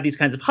useful to have these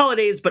kinds of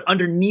holidays, but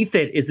underneath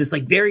it is this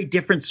like very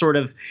different sort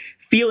of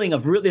feeling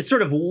of this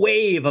sort of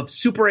wave of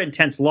super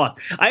intense loss.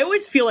 I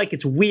always feel like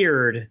it's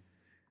weird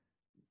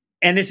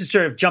and this is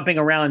sort of jumping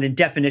around in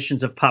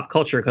definitions of pop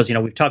culture because,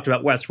 we've talked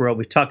about Westworld,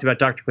 we've talked about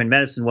Dr. Quinn,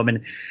 Medicine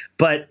Woman,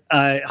 but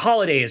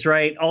holidays,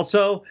 right?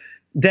 Also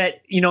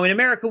that, in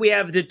America, we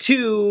have the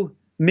two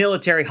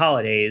military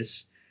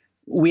holidays.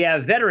 We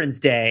have Veterans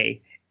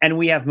Day and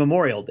we have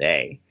Memorial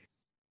Day.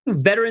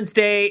 Veterans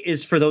Day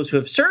is for those who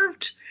have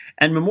served,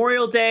 and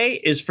Memorial Day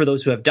is for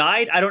those who have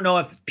died. I don't know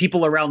if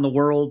people around the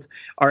world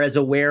are as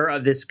aware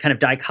of this kind of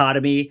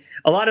dichotomy.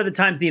 A lot of the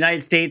times the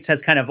United States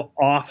has kind of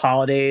off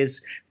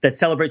holidays that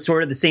celebrate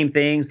sort of the same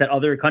things that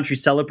other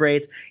countries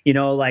celebrate.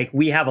 Like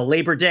we have a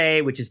Labor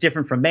Day, which is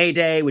different from May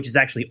Day, which is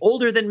actually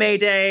older than May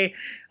Day.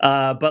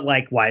 But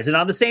like, why is it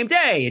on the same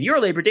day? And your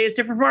Labor Day is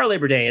different from our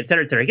Labor Day, et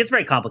cetera, et cetera. It gets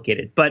very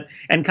complicated,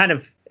 and kind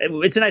of,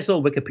 it's a nice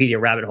little Wikipedia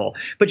rabbit hole.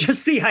 But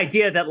just the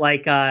idea that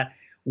like that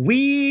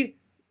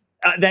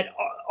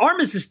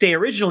Armistice Day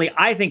originally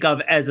I think of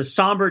as a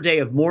somber day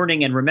of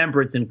mourning and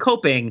remembrance and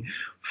coping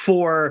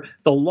for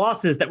the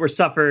losses that were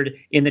suffered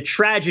in the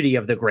tragedy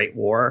of the Great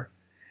War,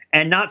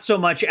 and not so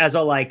much as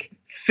a like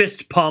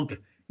fist pump,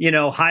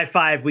 high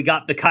five, we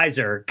got the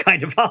Kaiser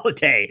kind of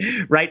holiday,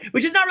 right?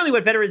 Which is not really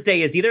what Veterans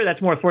Day is either.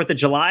 That's more 4th of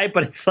July,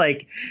 but it's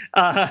like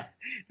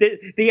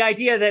the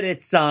idea that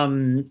it's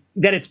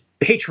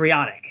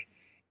patriotic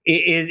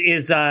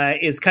is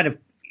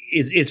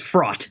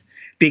fraught.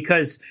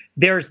 Because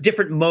there's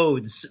different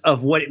modes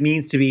of what it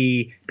means to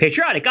be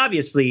patriotic,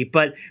 obviously,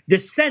 but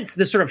this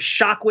sort of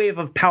shockwave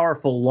of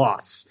powerful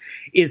loss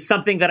is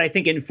something that I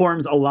think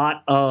informs a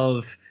lot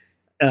of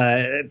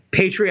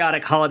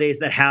patriotic holidays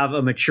that have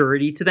a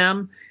maturity to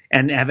them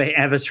and have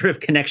a sort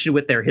of connection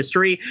with their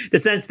history. The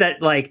sense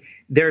that like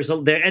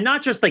and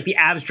not just like the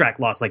abstract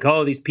loss, like,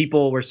 oh, these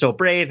people were so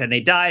brave and they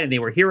died and they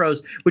were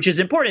heroes, which is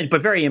important,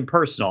 but very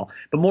impersonal,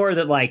 but more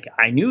that like,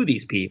 I knew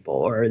these people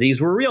or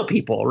these were real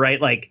people, right?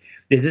 Like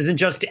this isn't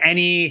just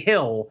any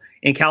hill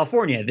in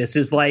California. This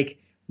is like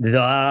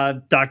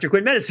the Dr.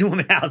 Quinn Medicine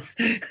Woman house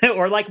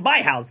or like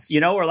my house,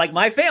 or like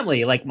my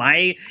family, like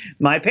my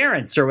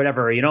parents or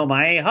whatever,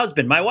 my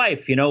husband, my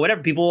wife,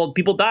 whatever,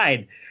 people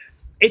died.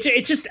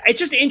 It's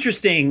just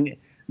interesting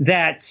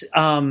that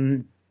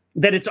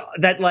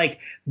that like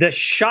the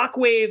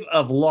shockwave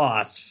of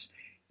loss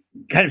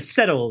kind of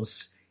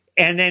settles,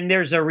 and then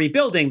there's a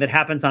rebuilding that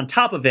happens on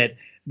top of it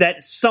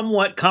that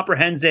somewhat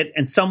comprehends it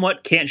and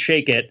somewhat can't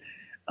shake it,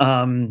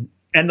 and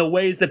the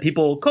ways that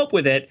people cope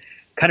with it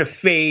kind of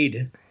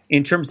fade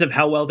in terms of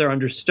how well they're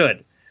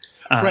understood.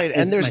 Right,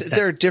 and there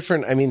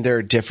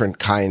are different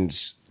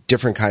kinds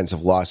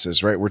of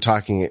losses, right? We're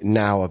talking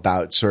now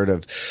about sort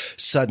of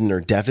sudden or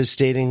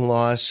devastating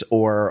loss,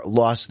 or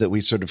loss that we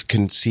sort of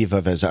conceive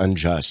of as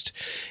unjust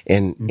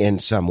in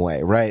some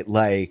way, right?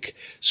 Like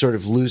sort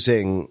of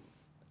losing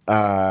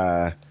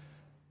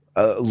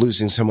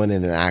someone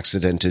in an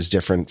accident is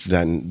different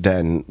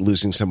than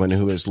losing someone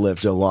who has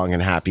lived a long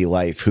and happy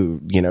life, who,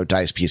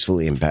 dies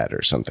peacefully in bed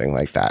or something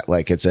like that.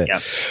 Like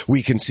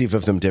we conceive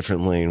of them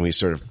differently and we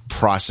sort of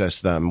process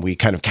them. We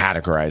kind of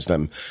categorize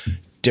them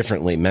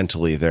differently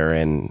mentally. They're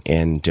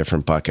in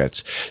different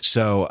buckets.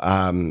 So,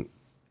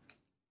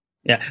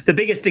 yeah, the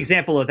biggest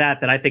example of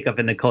that I think of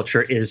in the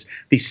culture is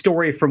the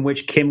story from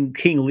which King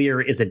Lear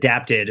is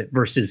adapted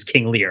versus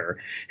King Lear,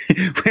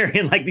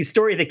 wherein like the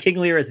story that King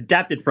Lear is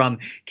adapted from,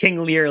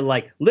 King Lear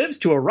like lives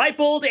to a ripe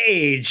old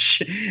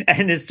age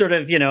and is sort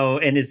of,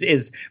 and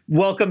is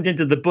welcomed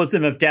into the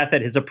bosom of death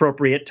at his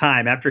appropriate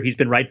time after he's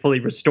been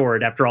rightfully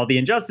restored after all the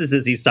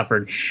injustices he's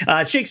suffered.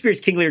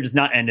 Shakespeare's King Lear does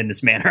not end in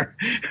this manner,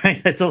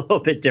 right? It's a little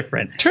bit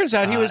different. Turns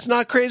out he was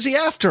not crazy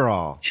after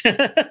all.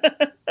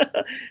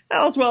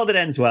 All's well that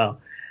ends well.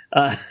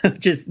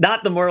 Which is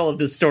not the moral of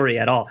this story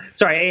at all.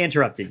 Sorry, I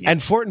interrupted you. And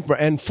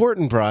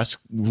Fortinbras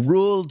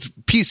ruled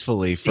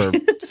peacefully for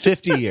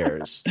 50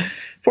 years.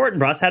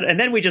 Fortinbras had, and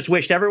then we just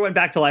wished everyone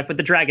back to life with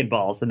the Dragon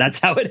Balls, and that's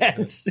how it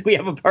ends. We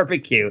have a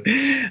barbecue.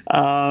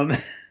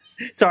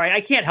 Sorry, I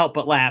can't help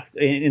but laugh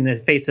in the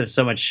face of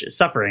so much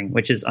suffering,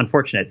 which is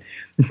unfortunate.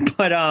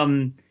 But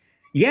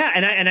yeah,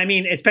 and I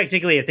mean, it's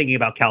particularly thinking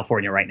about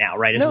California right now,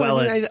 right? As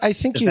I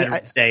think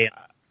Veterans Day.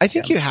 I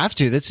think you have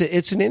to.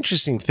 It's an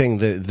interesting thing,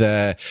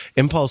 the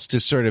impulse to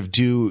sort of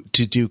do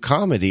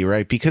comedy,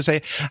 right? Because I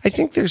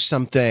think there's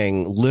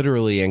something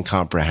literally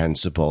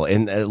incomprehensible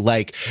and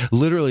like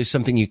literally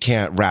something you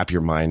can't wrap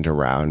your mind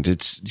around.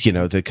 It's,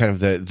 the kind of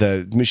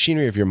the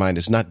machinery of your mind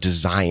is not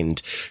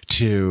designed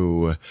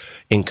to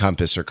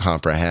encompass or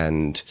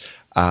comprehend,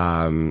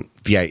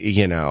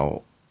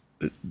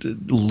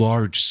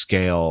 large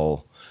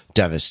scale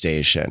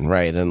devastation,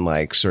 right? And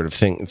like sort of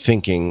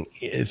thinking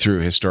through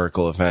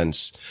historical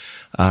events,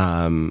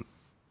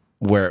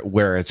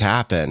 where it's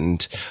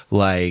happened,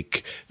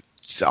 like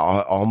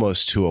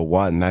almost to a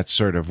one. That's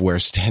sort of where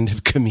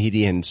stand-up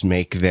comedians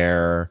make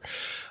their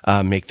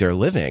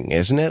living,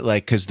 isn't it?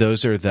 Like, cause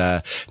those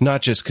are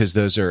not just cause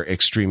those are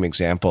extreme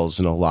examples,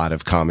 and a lot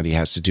of comedy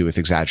has to do with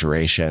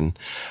exaggeration,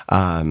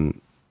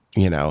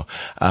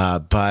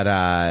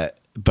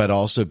 but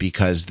also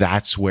because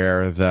that's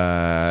where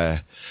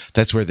the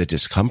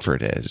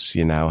discomfort is,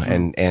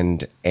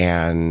 and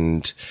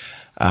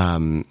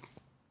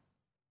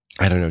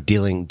I don't know,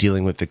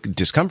 dealing with the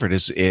discomfort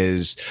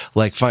is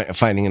like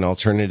finding an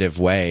alternative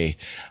way,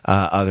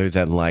 other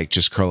than like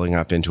just curling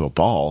up into a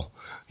ball,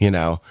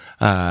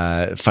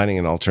 finding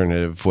an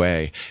alternative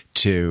way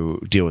to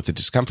deal with the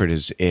discomfort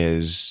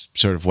is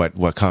sort of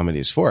what comedy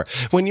is for.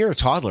 When you're a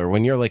toddler,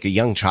 when you're like a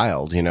young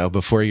child,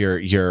 before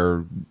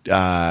your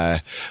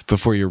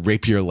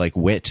rapier like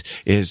wit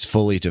is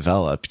fully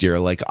developed, you're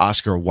like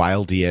Oscar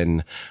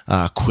Wildean,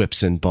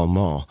 quips and bon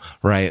mots,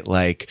 right?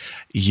 Like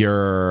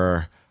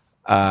you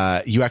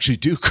actually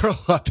do curl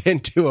up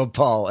into a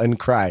ball and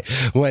cry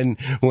when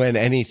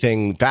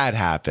anything bad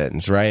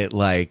happens, right?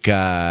 Like,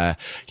 I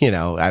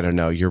don't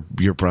know, your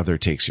brother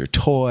takes your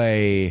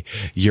toy,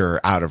 you're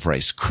out of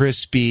Rice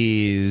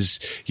Krispies,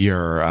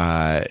 you're,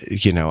 I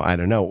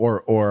don't know,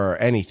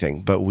 or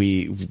anything, but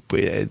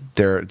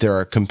there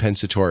are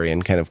compensatory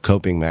and kind of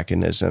coping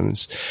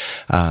mechanisms,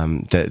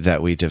 that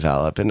we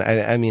develop. And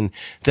I mean,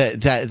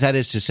 that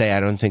is to say,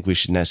 I don't think we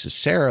should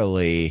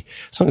necessarily,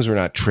 as long as we're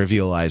not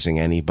trivializing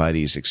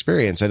anybody's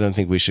experience, I don't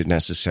think we should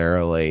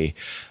necessarily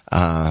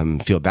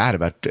feel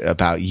bad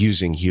about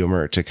using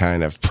humor to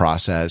kind of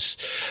process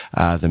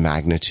the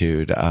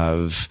magnitude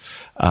of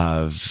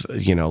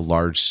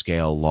large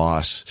scale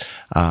loss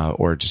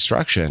or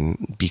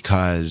destruction,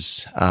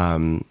 because I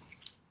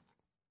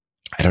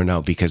don't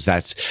know, because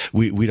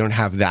we don't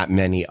have that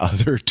many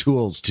other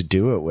tools to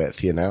do it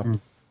with,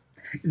 I'm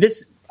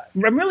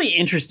really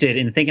interested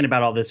in thinking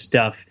about all this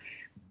stuff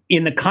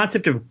in the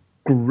concept of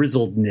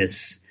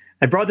grizzledness.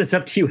 I brought this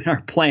up to you in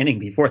our planning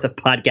before the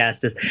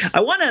podcast.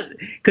 I want to,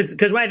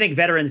 because when I think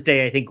Veterans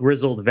Day, I think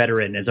grizzled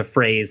veteran is a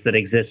phrase that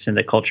exists in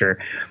the culture,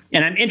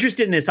 and I'm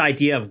interested in this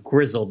idea of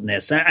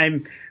grizzledness.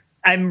 I'm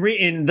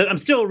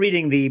still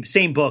reading the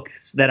same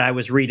books that I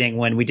was reading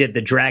when we did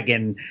the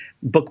Dragon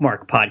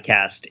Bookmark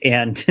podcast,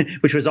 and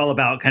which was all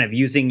about kind of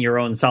using your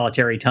own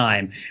solitary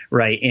time,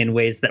 right, in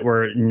ways that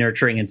were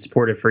nurturing and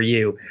supportive for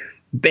you.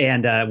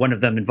 And one of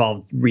them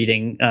involved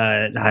reading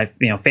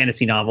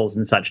fantasy novels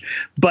and such.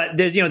 But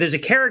there's a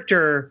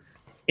character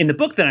in the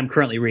book that I'm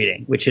currently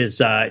reading, which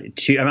is I'm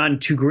on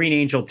To Green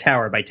Angel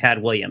Tower by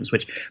Tad Williams,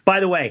 which,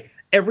 by the way,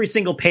 every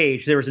single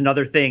page there was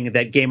another thing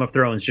that Game of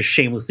Thrones just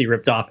shamelessly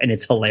ripped off, and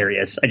it's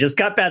hilarious. I just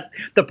got past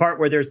the part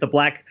where there's the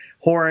black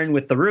horn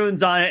with the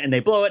runes on it, and they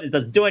blow it, and it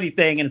doesn't do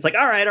anything, and it's like,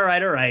 all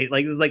right.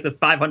 Like, this is like the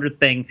 500th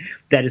thing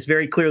that has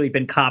very clearly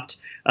been copped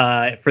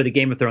for the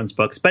Game of Thrones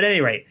books. But at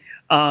any rate,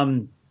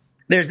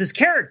 there's this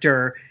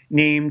character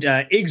named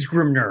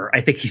Yggsgrimnir, I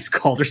think he's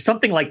called, or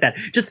something like that.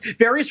 Just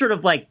very sort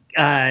of like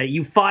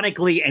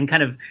euphonically, and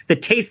kind of the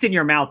taste in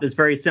your mouth is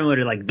very similar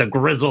to like the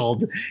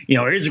grizzled,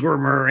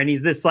 Yggsgrimnir. And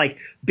he's this like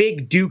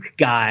big duke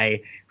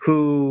guy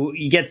who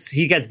he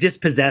gets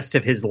dispossessed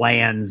of his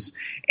lands,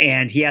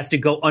 and he has to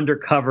go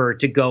undercover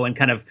to go and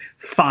kind of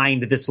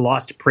find this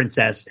lost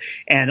princess.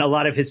 And a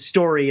lot of his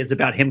story is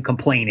about him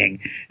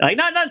complaining, like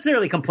not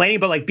necessarily complaining,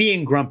 but like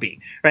being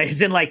grumpy, right?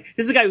 As in, like,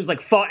 this is a guy who's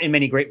like fought in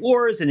many great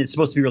wars and is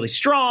supposed to be really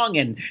strong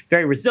and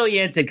very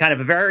resilient and kind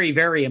of a very,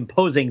 very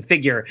imposing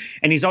figure.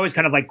 And he's always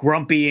kind of like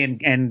grumpy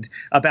and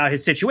about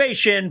his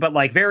situation, but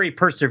like very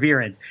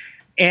perseverant.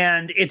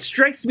 And it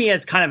strikes me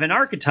as kind of an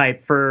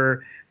archetype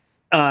for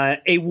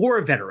a war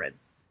veteran,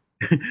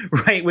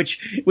 right? Which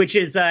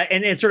is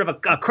and it's sort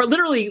of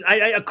literally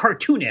a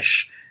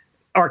cartoonish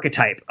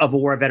archetype of a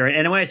war veteran.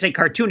 And when I say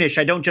cartoonish,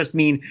 I don't just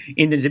mean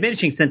in the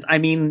diminishing sense. I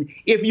mean,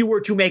 if you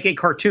were to make a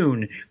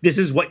cartoon, this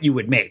is what you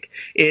would make.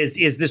 Is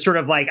this sort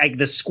of like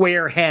the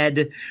square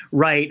head,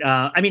 right?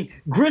 I mean,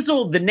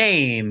 grizzled, the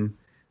name,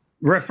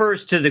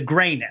 refers to the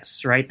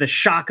grayness, right? The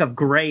shock of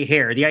gray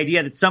hair. The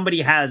idea that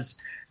somebody has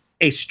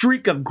a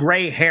streak of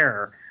gray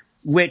hair,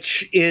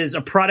 which is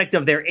a product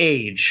of their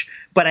age,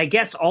 but I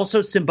guess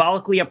also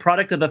symbolically a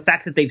product of the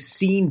fact that they've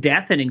seen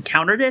death and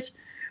encountered it,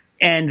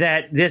 and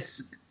that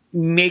this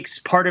makes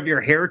part of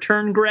your hair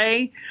turn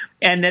gray,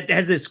 and that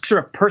has this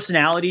sort of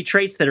personality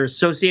traits that are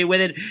associated with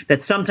it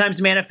that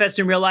sometimes manifest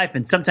in real life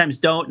and sometimes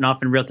don't, and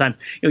often real times.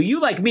 You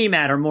like me,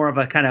 Matt, are more of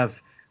a kind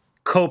of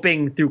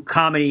coping through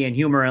comedy and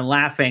humor and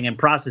laughing and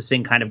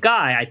processing kind of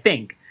guy, I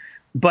think.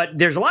 But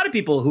there's a lot of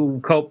people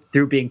who cope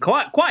through being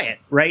quiet,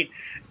 right?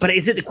 But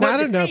is it the quiet? I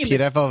don't know, Pete.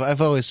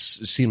 I've always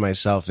seen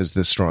myself as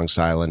the strong,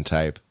 silent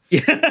type.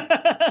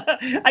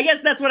 I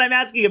guess that's what I'm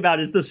asking about.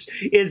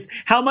 Is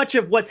how much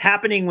of what's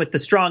happening with the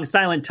strong,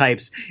 silent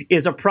types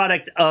is a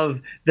product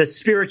of the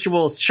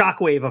spiritual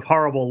shockwave of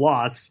horrible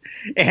loss,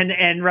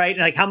 and right,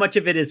 like how much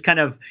of it is kind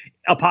of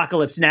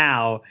Apocalypse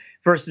Now,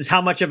 versus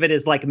how much of it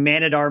is like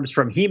Man-at-Arms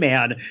from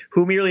He-Man,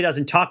 who merely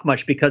doesn't talk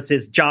much because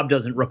his job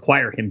doesn't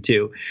require him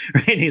to,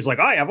 right? And he's like,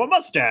 I have a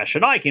mustache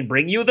and I can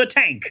bring you the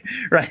tank,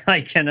 right?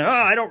 Like, and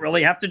I don't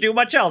really have to do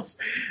much else.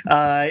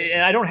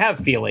 I don't have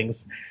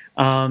feelings.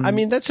 I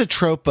mean, that's a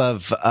trope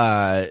of,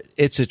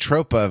 it's a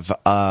trope of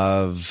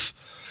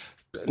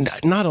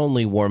not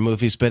only war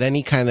movies, but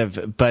any kind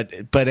of, but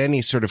any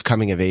sort of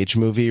coming of age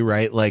movie,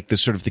 right? Like the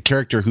sort of the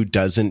character who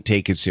doesn't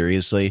take it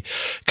seriously,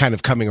 kind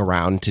of coming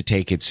around to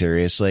take it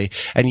seriously.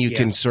 And you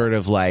can sort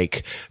of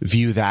like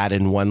view that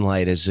in one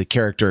light as a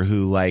character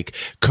who like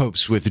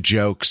copes with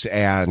jokes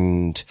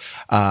and,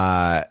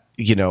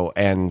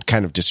 and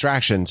kind of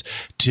distractions,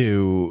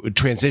 to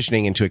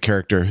transitioning into a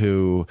character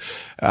who,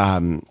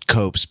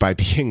 copes by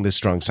being the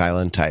strong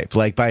silent type,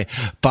 like by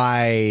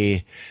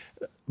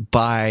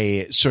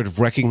sort of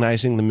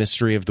recognizing the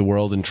mystery of the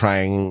world and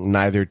trying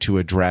neither to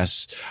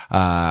address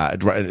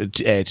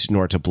it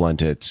nor to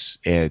blunt its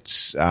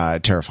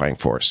terrifying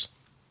force.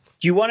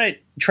 Do you want to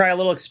try a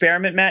little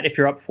experiment, Matt, if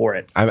you're up for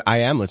it? I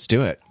am. Let's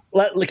do it.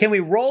 Can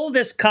we roll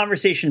this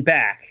conversation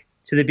back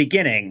to the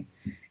beginning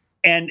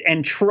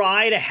and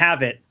try to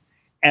have it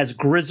as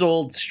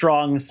grizzled,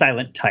 strong,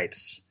 silent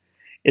types?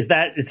 Is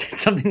that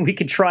something we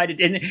could try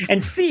to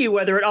and see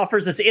whether it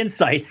offers us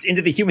insights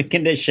into the human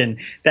condition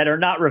that are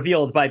not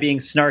revealed by being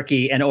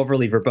snarky and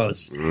overly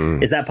verbose?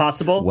 Is that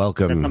possible?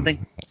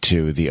 Welcome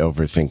to the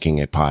Overthinking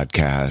It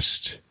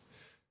podcast,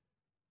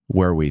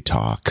 where we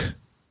talk.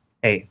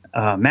 Hey,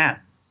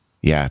 Matt.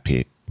 Yeah,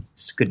 Pete.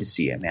 It's good to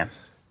see you, man.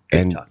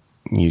 Good and to talk.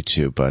 You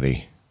too,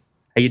 buddy.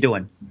 How you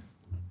doing?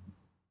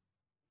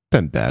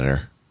 Been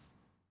better.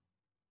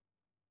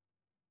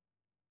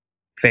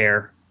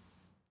 Fair.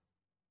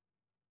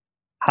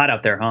 Hot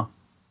out there, huh?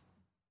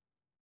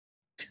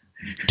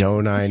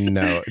 Don't I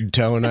know?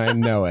 Don't I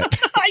know it?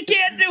 I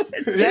can't do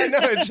it. Yeah, no,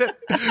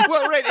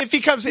 right. It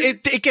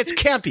gets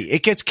campy.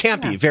 It gets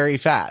campy very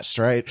fast,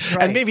 right?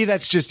 And maybe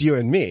that's just you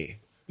and me.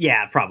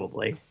 Yeah,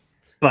 probably.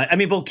 But I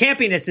mean,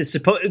 campiness is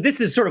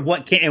this is sort of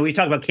what and we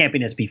talked about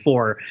campiness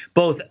before,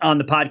 both on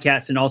the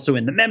podcast and also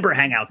in the member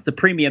hangouts, the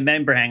premium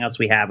member hangouts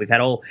we have. We've had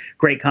all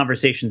great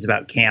conversations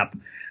about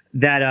camp.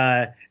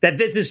 That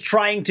this is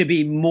trying to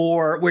be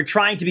more. We're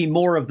trying to be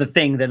more of the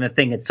thing than the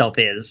thing itself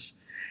is.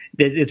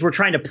 We're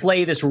trying to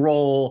play this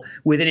role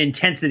with an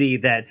intensity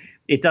that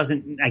it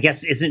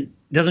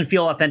doesn't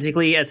feel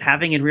authentically as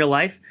having in real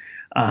life.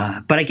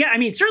 But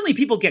certainly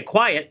people get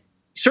quiet.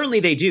 Certainly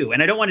they do.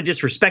 And I don't want to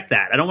disrespect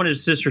that. I don't want to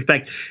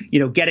disrespect,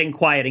 getting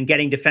quiet and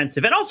getting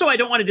defensive. And also I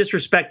don't want to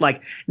disrespect,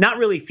 like, not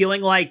really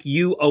feeling like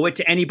you owe it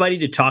to anybody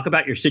to talk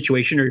about your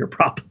situation or your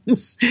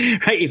problems.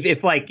 Right.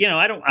 If I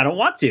don't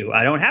want to,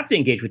 I don't have to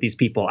engage with these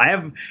people. I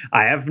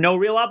have no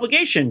real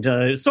obligation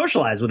to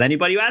socialize with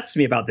anybody who asks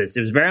me about this.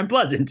 It was very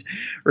unpleasant.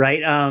 Right.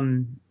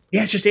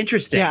 Yeah, it's just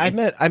interesting. Yeah,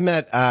 I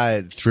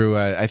met through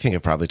I think I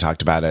probably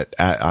talked about it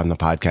on the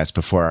podcast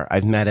before.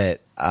 I've met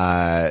it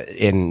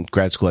in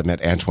grad school. I met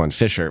Antwon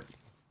Fisher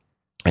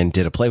and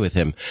did a play with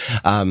him.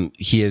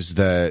 He is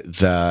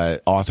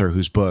the author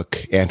whose book,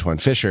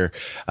 Antwon Fisher,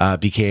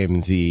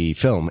 became the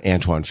film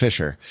Antwon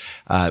Fisher,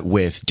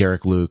 with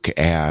Derek Luke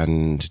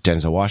and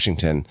Denzel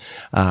Washington,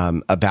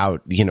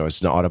 about,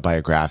 it's an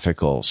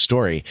autobiographical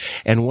story.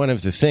 And one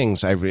of the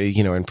things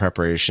in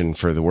preparation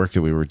for the work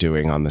that we were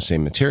doing on the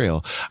same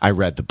material, I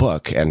read the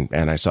book and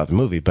I saw the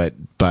movie, but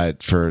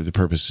for the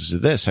purposes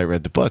of this, I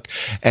read the book,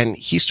 and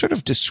he sort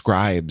of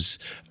describes,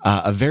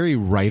 a very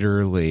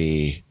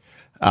writerly,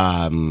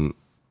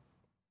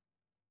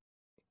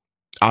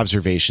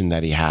 observation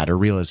that he had, or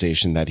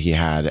realization that he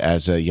had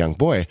as a young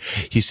boy.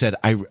 He said,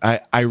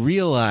 I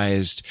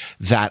realized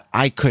that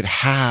I could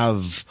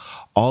have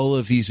all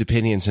of these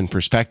opinions and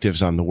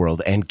perspectives on the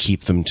world and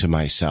keep them to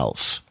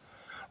myself.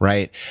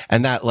 Right.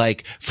 And that,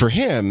 like, for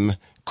him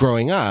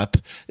growing up,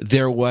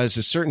 there was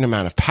a certain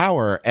amount of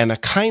power and a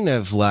kind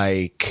of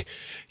like,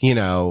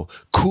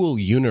 cool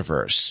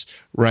universe,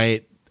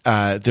 right?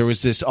 There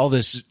was all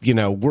this,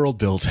 world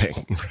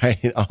building,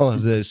 right? All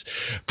of this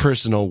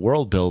personal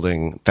world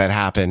building that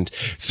happened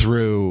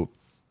through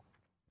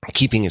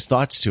keeping his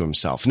thoughts to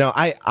himself. Now,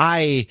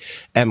 I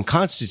am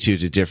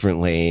constituted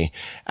differently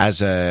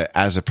as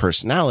a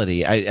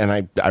personality.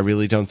 I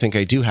really don't think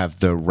I do have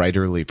the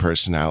writerly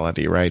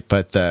personality, right?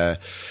 But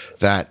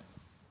that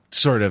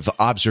sort of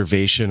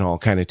observational,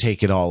 kind of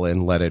take it all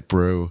in, let it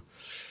brew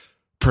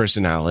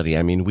personality.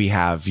 I mean, we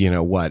have,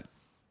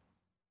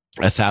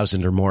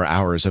 1,000 or more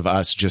hours of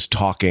us just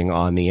talking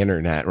on the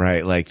internet,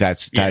 right? Like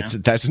that's not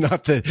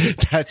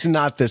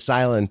the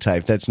silent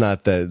type. That's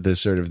not the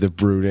sort of the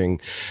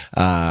brooding,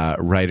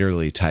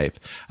 writerly type.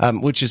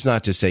 Which is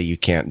not to say you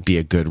can't be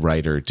a good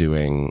writer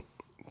doing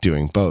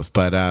both.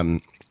 But,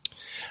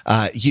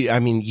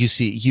 you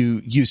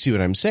see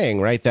what I'm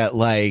saying, right? That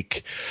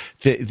like,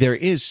 there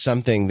is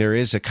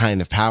a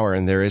kind of power,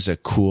 and there is a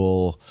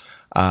cool,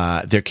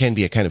 there can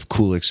be a kind of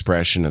cool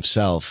expression of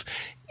self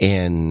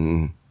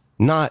in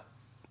not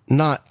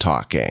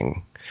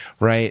talking,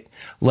 right?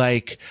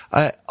 Like,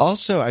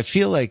 also I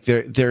feel like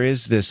there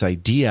is this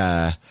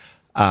idea,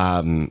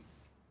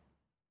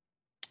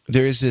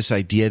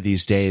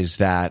 these days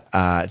that,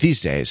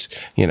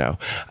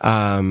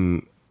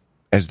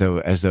 as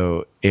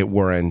though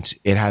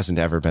it hasn't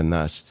ever been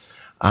thus.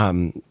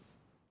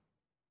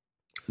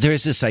 There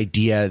is this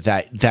idea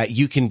that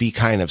you can be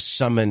kind of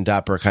summoned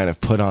up or kind of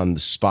put on the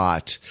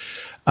spot,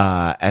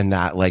 and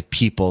that like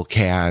people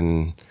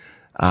can,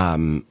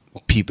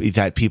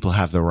 people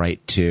have the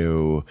right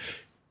to,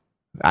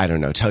 I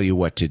don't know, tell you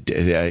what to,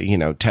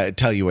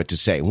 tell you what to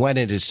say when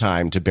it is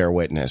time to bear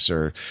witness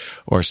or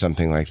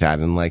something like that.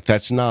 And like,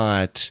 that's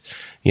not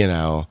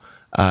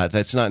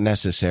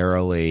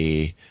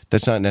necessarily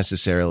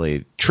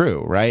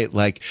true, right?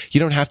 Like, you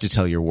don't have to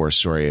tell your war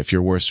story if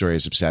your war story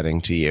is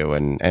upsetting to you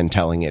and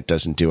telling it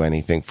doesn't do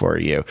anything for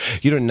you.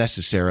 You don't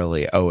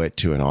necessarily owe it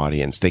to an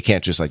audience. They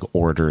can't just like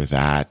order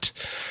that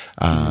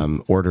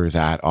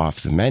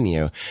off the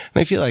menu. And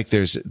I feel like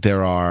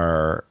there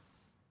are,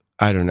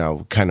 I don't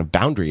know, kind of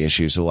boundary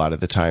issues a lot of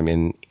the time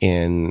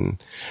in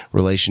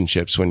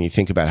relationships when you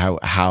think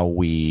about how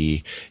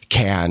we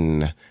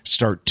can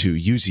start to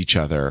use each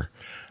other,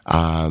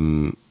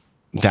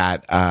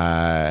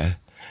 that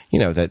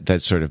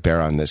sort of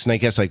bear on this. And I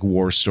guess like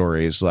war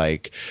stories,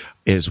 like,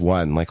 is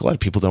one, like, a lot of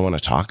people don't want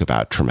to talk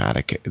about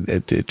traumatic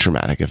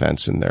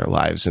events in their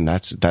lives. And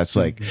that's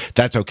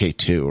okay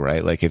too,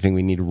 right? Like, I think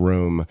we need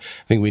room. I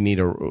think we need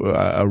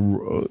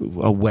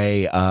a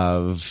way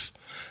of,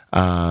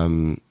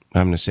 I'm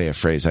going to say a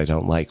phrase I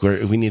don't like,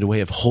 where we need a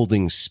way of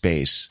holding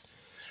space.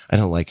 I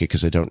don't like it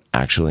because I don't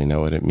actually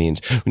know what it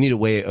means. We need a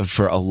way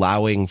for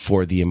allowing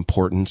for the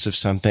importance of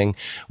something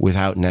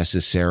without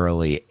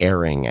necessarily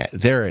airing it.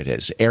 There it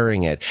is,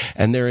 airing it.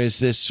 And there is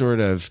this sort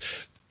of,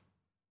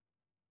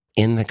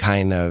 in the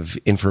kind of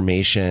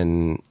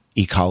information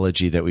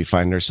ecology that we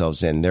find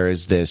ourselves in, there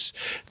is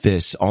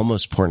this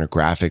almost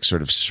pornographic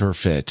sort of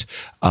surfeit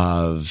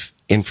of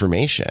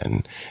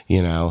information,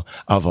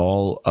 of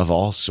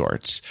all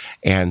sorts.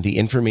 And the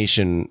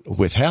information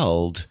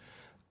withheld,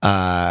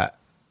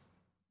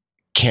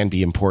 can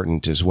be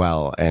important as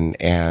well. And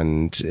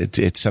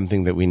it's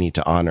something that we need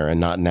to honor and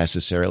not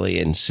necessarily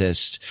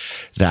insist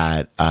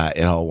that,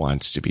 it all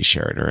wants to be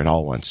shared or it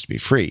all wants to be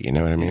free. You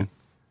know what I mean?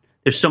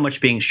 There's so much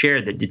being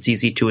shared that it's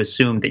easy to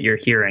assume that you're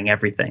hearing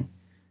everything.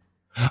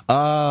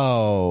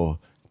 Oh,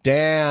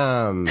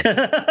 damn.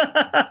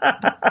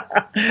 I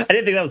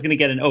didn't think that was going to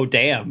get an oh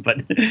damn,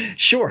 but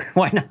sure,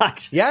 why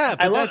not? Yeah,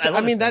 but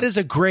that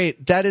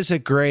is a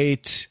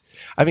great.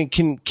 I mean,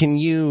 can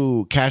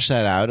you cash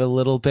that out a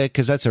little bit?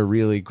 Because that's a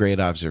really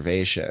great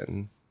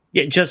observation.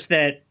 Yeah, just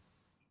that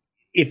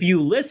if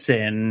you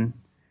listen,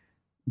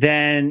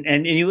 then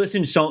and you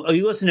listen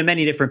to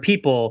many different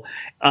people.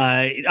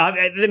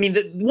 I mean,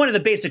 one of the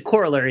basic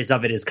corollaries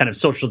of it is kind of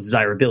social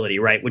desirability,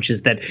 right? Which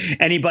is that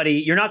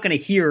you're not going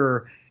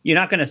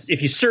to,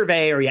 if you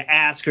survey or you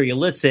ask or you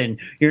listen,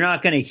 you're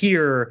not going to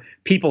hear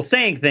people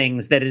saying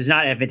things that it is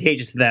not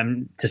advantageous to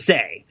them to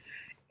say.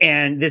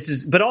 And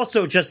but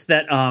also just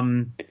that,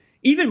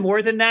 even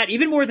more than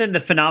the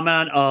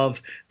phenomenon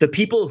of the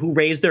people who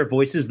raise their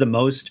voices the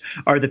most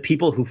are the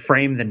people who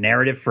frame the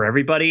narrative for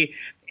everybody.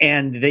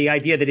 And the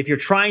idea that if you're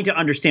trying to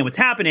understand what's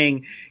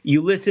happening,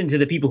 you listen to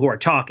the people who are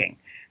talking.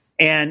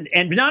 And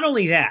not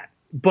only that,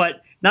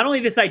 but not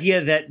only this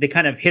idea that the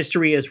kind of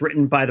history is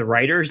written by the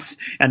writers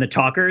and the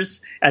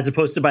talkers as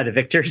opposed to by the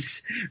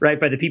victors, right?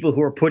 By the people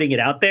who are putting it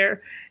out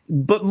there,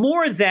 but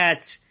more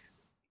that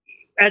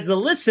as the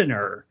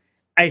listener,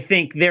 I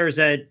think there's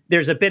a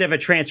bit of a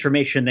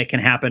transformation that can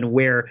happen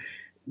where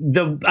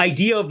the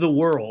idea of the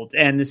world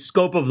and the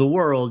scope of the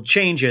world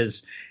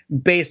changes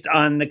based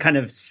on the kind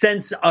of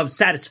sense of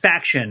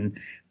satisfaction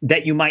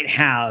that you might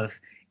have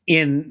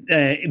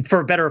in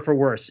for better or for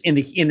worse in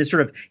the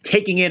sort of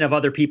taking in of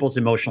other people's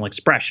emotional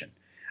expression.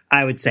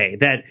 I would say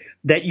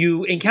that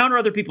you encounter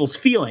other people's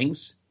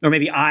feelings, or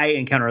maybe I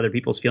encounter other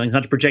people's feelings,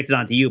 not to project it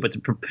onto you, but to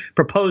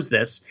propose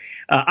this.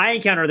 I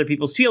encounter other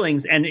people's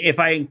feelings, and if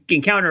I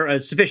encounter a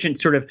sufficient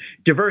sort of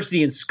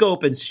diversity and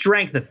scope and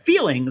strength of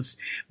feelings,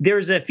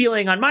 there's a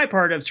feeling on my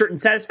part of certain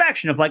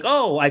satisfaction of like,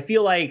 oh, I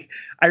feel like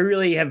I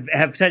really have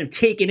kind of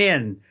taken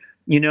in,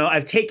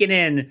 I've taken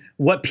in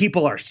what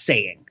people are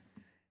saying.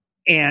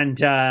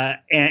 And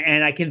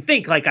I can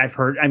think like I've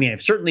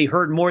certainly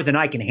heard more than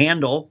I can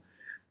handle.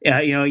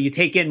 You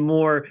take in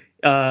more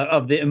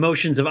of the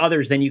emotions of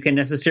others than you can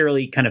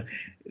necessarily kind of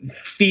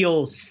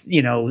feel,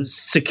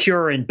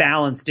 secure and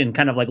balanced and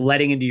kind of like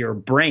letting into your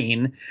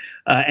brain.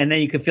 And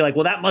then you can feel like,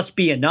 well, that must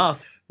be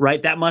enough,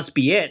 right? That must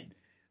be it.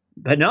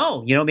 But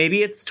no,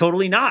 maybe it's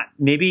totally not.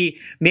 Maybe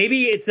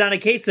it's not a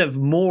case of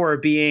more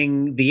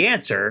being the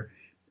answer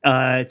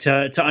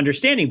to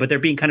understanding, but there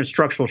being kind of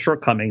structural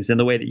shortcomings in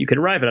the way that you can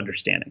arrive at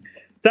understanding.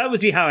 So that would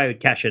be how I would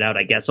cash it out,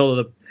 I guess.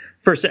 Although the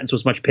first sentence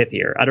was much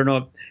pithier. I don't know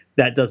if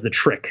that does the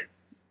trick,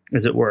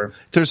 as it were.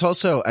 There's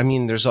also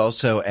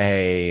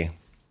I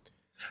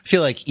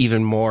feel like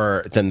even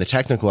more than the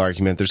technical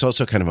argument, there's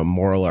also kind of a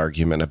moral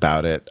argument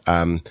about it,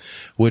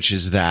 which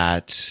is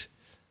that,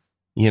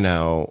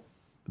 the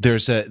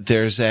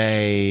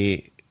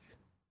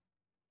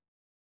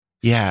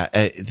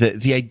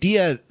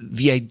idea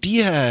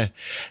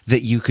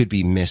that you could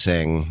be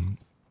missing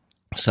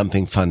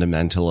something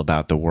fundamental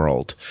about the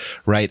world,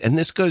 right? And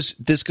this goes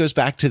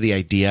back to the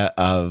idea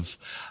of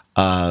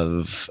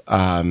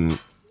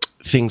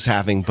things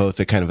having both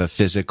a kind of a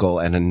physical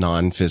and a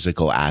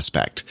non-physical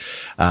aspect,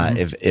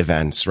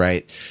 events,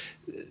 right?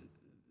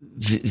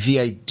 the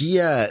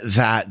idea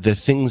that the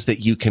things that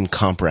you can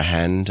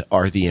comprehend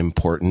are the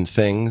important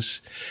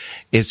things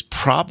is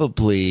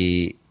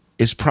probably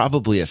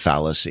a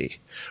fallacy,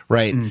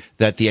 right?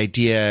 That the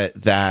idea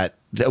that,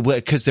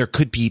 because there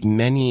could be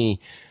many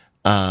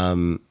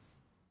important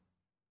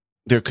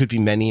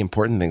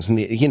things, and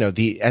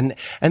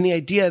the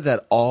idea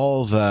that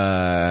all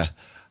the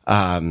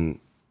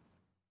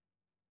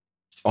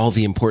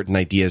important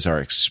ideas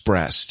are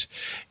expressed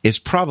is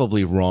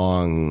probably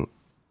wrong.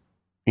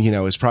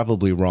 Is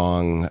probably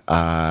wrong.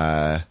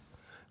 I'm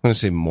going to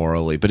say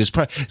morally, but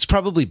it's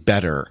probably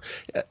better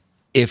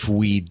if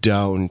we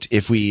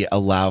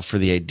allow for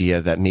the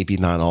idea that maybe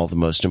not all the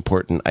most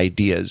important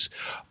ideas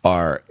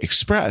are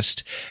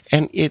expressed.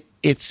 And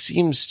it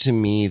seems to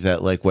me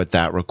that like what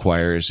that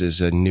requires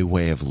is a new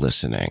way of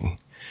listening.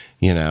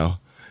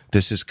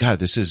 This is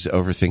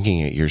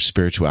Overthinking It, your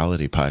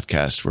spirituality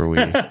podcast where we,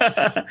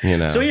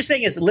 So what you're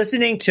saying is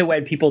listening to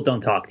when people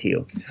don't talk to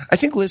you. I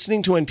think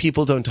listening to when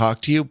people don't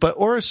talk to you,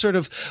 or sort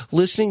of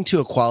listening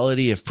to a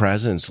quality of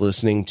presence,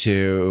 listening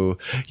to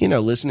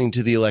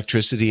the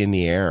electricity in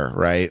the air,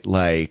 right?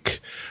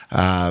 Like,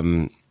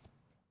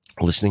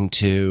 listening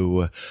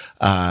to,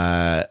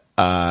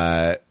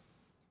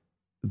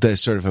 the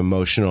sort of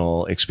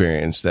emotional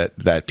experience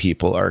that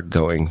people are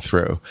going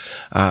through.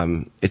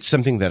 It's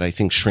something that I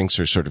think shrinks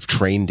are sort of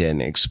trained in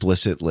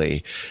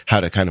explicitly, how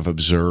to kind of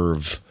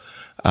observe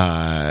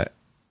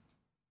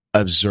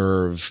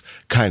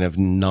kind of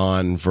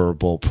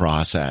non-verbal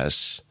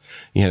process,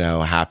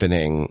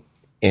 happening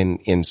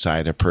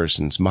inside a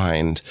person's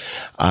mind.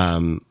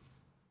 And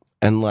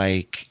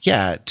like,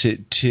 yeah,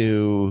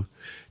 to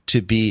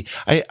be,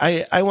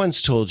 I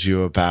once told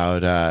you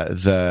about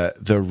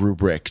the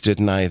rubric,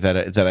 didn't I?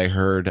 That I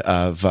heard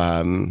of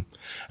a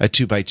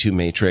 2x2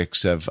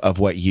 matrix of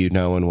what you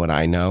know and what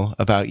I know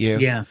about you.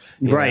 Yeah,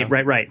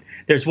 right.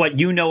 There's what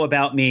you know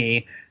about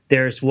me.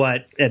 There's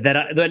what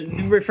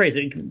rephrase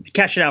it,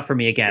 cash it out for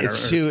me again.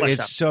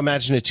 So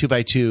imagine a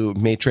 2x2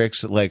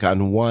 matrix. Like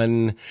on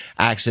one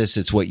axis,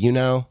 it's what you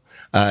know,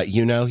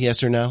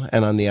 yes or no,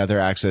 and on the other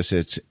axis,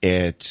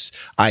 it's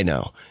I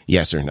know,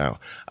 yes or no,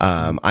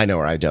 I know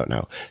or I don't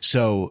know.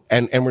 So,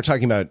 and we're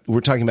talking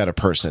about a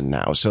person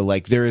now. So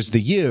like there is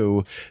the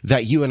you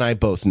that you and I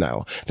both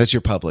know. That's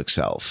your public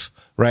self,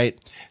 right?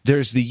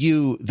 There's the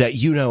you that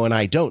you know and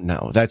I don't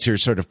know. That's your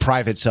sort of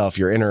private self,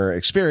 your inner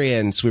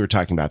experience. We were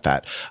talking about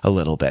that a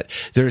little bit.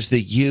 There's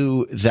the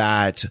you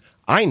that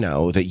I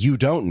know that you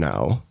don't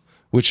know,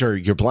 which are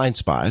your blind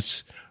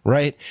spots.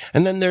 Right.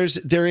 And then there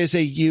is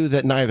a you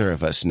that neither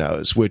of us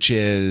knows, which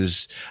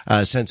is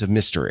a sense of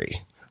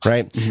mystery.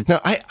 Right. Mm-hmm.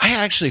 Now, I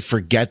actually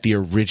forget the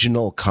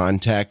original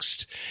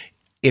context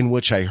in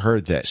which I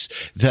heard this.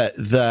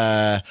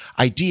 The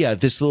idea,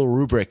 this little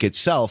rubric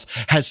itself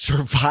has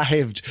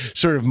survived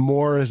sort of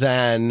more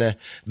than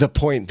the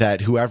point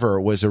that whoever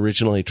was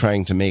originally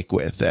trying to make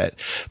with it.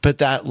 But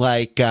that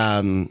like,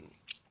 I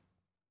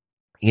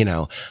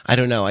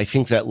don't know. I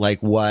think that like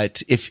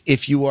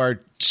if you are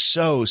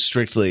so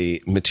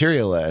strictly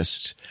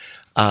materialist,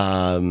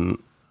 I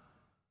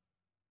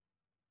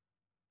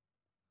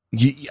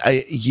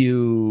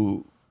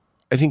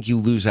think you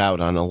lose out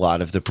on a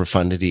lot of the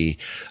profundity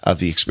of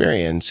the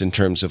experience in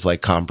terms of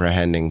like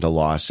comprehending the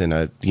loss in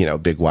a,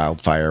 big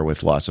wildfire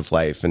with loss of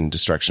life and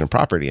destruction of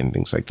property and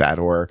things like that,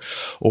 or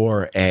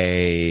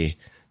a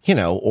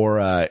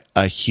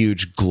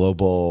huge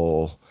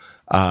global,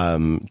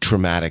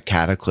 traumatic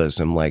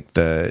cataclysm like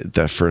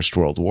the First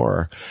World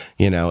War.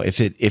 If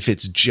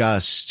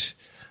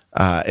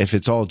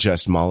it's all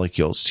just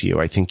molecules to you,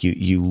 I think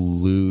you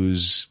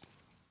lose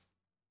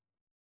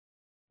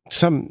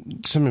some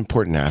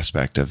important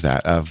aspect of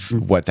that, of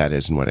what that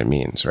is and what it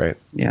means, right?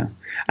 Yeah.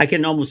 I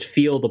can almost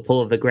feel the pull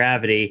of the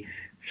gravity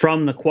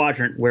from the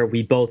quadrant where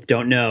we both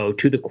don't know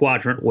to the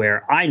quadrant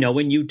where I know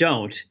and you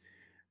don't.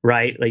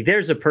 Right? Like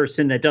there's a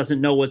person that doesn't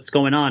know what's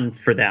going on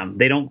for them.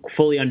 They don't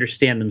fully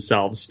understand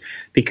themselves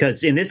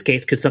because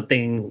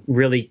something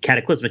really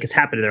cataclysmic has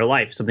happened in their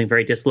life, something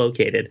very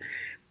dislocated.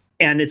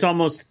 And it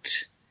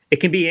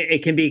can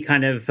be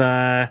kind of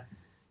a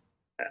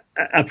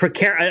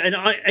precarious,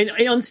 an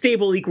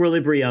unstable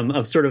equilibrium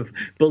of sort of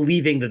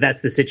believing that that's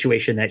the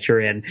situation that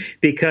you're in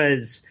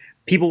because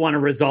people want to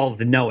resolve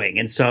the knowing.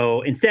 And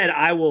so instead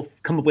I will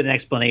come up with an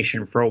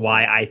explanation for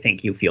why I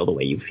think you feel the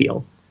way you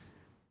feel.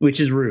 Which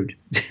is rude,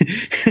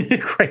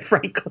 quite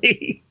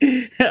frankly.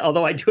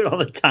 Although I do it all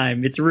the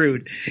time, it's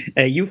rude.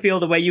 You feel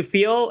the way you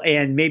feel,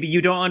 and maybe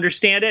you don't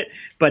understand it,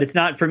 but it's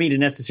not for me to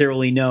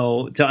necessarily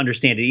know to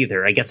understand it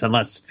either. I guess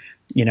unless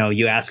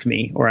you ask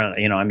me, or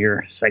I'm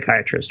your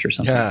psychiatrist or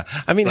something. Yeah,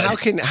 I mean,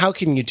 how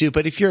can you do?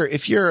 But if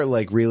you're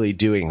like really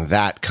doing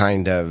that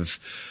kind of.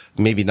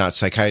 Maybe not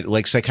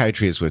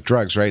psychiatry is with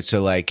drugs, right?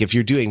 So like if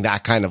you're doing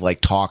that kind of like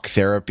talk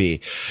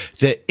therapy,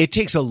 that it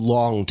takes a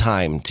long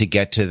time to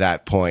get to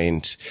that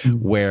point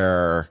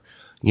where,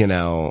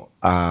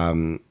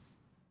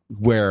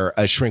 where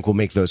a shrink will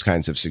make those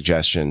kinds of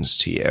suggestions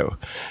to you,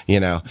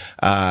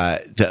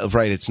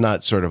 right? It's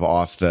not sort of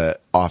off the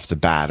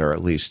bat, or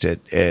at least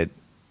it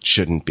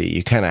shouldn't be.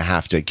 You kind of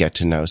have to get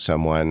to know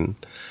someone.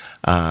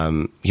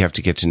 You have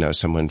to get to know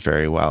someone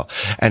very well.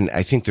 And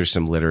I think there's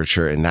some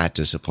literature in that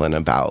discipline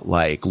about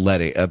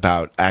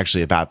about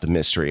the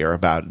mystery, or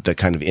about the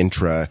kind of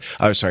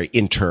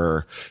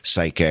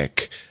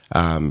inter-psychic,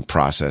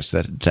 process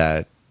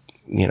that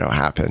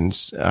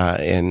happens,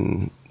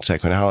 in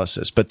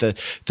psychoanalysis. But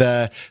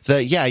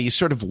you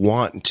sort of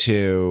want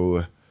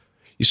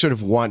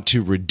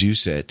to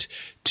reduce it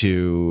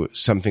to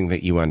something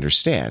that you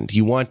understand.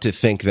 You want to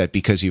think that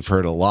because you've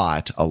heard a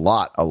lot,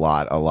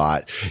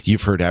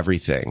 you've heard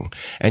everything.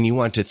 And you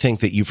want to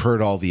think that you've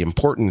heard all the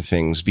important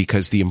things,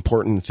 because the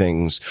important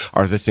things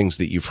are the things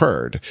that you've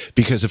heard.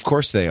 Because of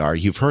course they are.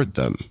 You've heard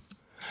them,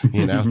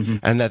 and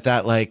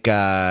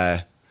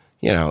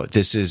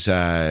this is,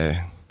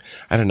 I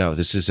don't know,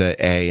 this is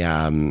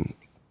a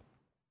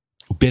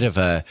bit of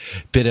a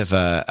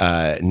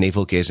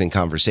navel gazing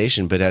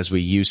conversation, but as we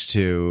used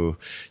to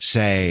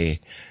say,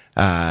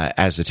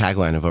 as the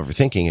tagline of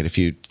Overthinking It, if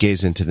you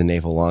gaze into the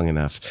navel long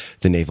enough,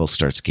 the navel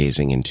starts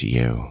gazing into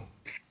you.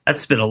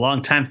 That's been a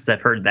long time since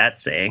I've heard that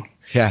saying.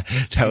 Yeah,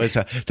 that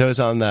was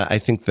on I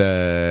think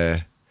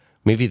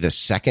maybe the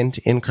second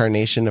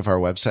incarnation of our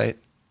website.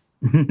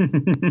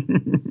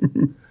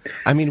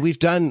 I mean, we've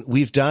done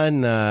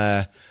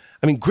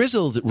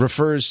grizzled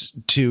refers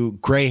to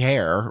gray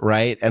hair,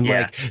 right? And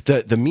like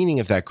the meaning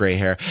of that gray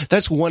hair,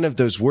 that's one of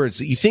those words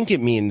that you think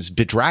it means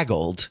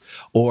bedraggled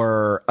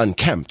or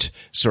unkempt,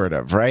 sort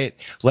of, right?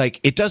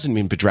 Like, it doesn't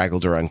mean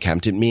bedraggled or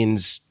unkempt. It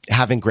means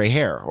having gray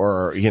hair,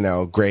 or,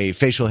 gray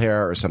facial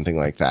hair or something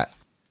like that.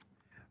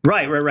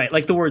 Right.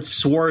 Like the word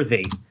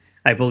swarthy,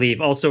 I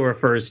believe, also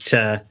refers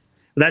to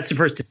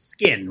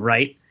skin,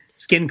 right?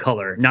 Skin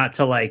color, not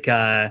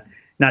to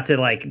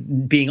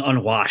being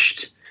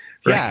unwashed.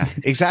 Right. Yeah,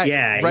 exactly.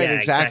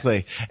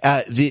 Exactly.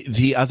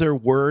 The other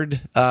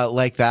word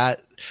like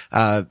that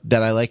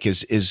that I like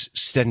is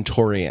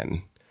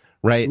stentorian,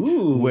 right?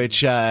 Ooh.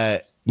 Which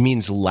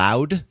means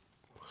loud,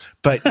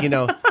 but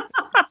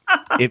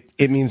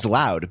it means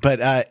loud, but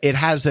it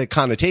has a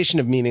connotation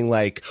of meaning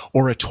like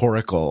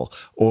oratorical,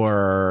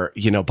 or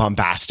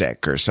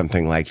bombastic, or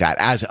something like that,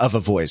 as of a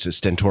voice, a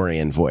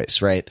stentorian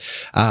voice, right?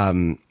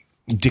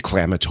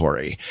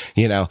 Declamatory,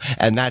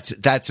 and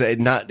that's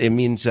not, it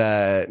means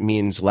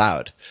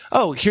loud.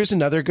 Oh, here's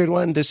another good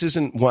one. This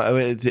isn't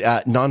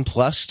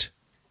nonplussed.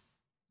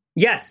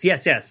 Yes.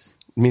 It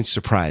means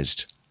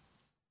surprised.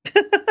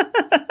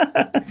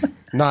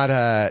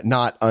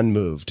 Not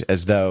unmoved,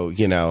 as though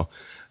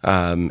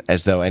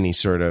any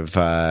sort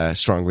of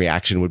strong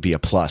reaction would be a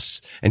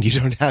plus, and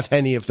you don't have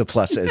any of the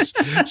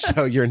pluses.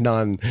 so you're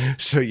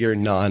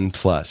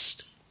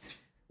nonplussed.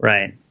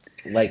 Right.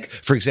 Like,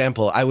 for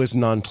example, I was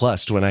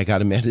nonplussed when I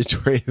got a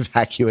mandatory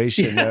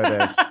evacuation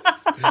notice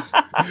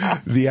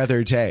the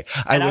other day.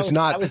 I was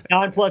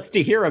nonplussed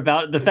to hear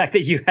about the fact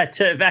that you had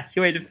to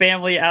evacuate a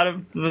family out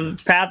of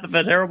the path of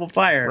a terrible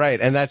fire.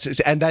 Right, and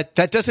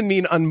that doesn't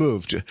mean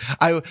unmoved.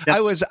 I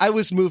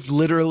was moved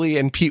literally,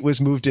 and Pete was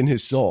moved in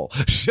his soul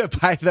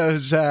by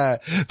those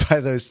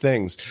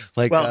things.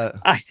 Like, well,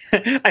 I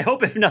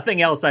hope, if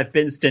nothing else, I've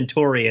been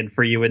stentorian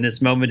for you in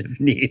this moment of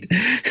need.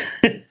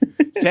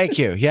 Thank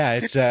you. Yeah,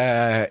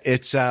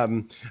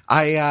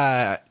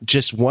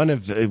 just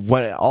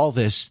all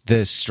this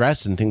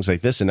stress and things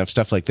like this, enough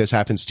stuff like this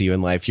happens to you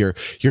in life, you're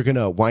going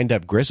to wind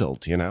up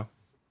grizzled,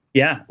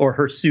 Yeah, or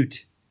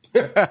hirsute.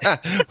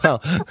 Well,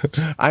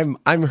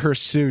 I'm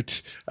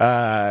hirsute,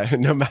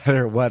 no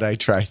matter what I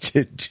try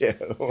to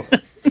do.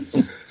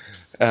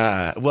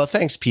 Well,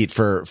 thanks, Pete,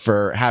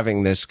 for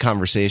having this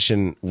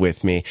conversation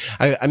with me.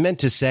 I meant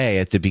to say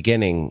at the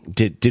beginning,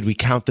 did we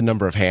count the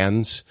number of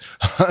hands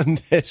on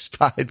this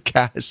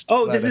podcast?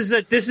 Oh, this is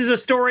a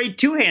story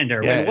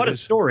two-hander. Yeah, what a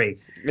story.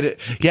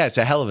 It's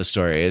a hell of a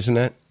story, isn't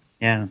it?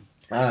 Yeah.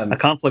 A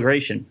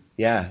conflagration.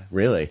 Yeah,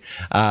 really.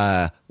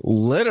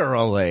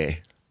 Literally.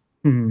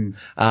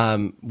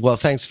 Well,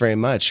 thanks very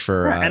much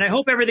for, and I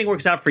hope everything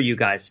works out for you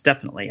guys.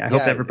 Definitely. I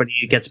hope everybody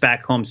gets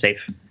back home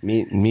safe.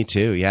 Me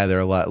too. Yeah. There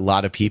are a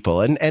lot of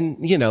people, and,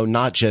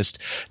 not just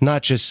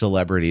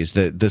celebrities.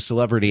 The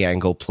celebrity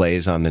angle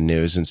plays on the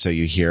news. And so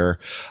you hear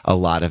a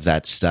lot of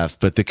that stuff,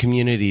 but the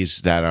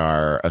communities that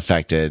are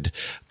affected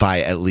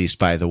at least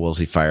by the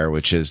Woolsey fire,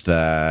 which is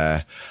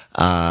the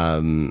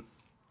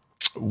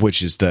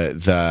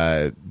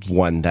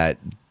one that,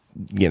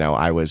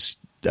 I was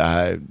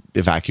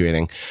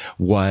evacuating,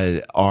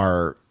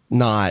 are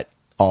not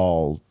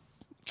all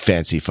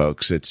fancy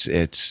folks.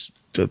 It's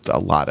a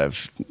lot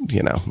of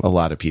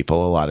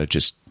people, a lot of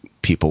just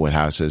people with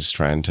houses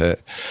trying to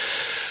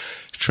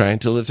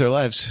live their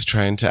lives,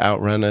 trying to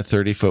outrun a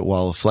 30-foot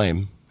wall of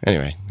flame.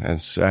 Anyway,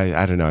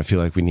 I don't know. I feel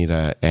like we need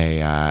a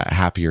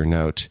happier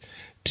note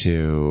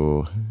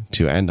to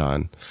end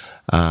on.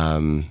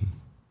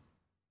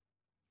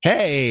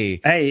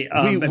 Hey,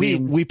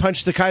 we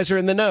punched the Kaiser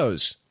in the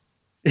nose.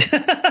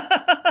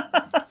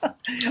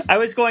 I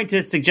was going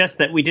to suggest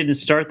that we didn't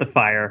start the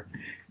fire,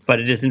 but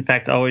it has in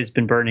fact always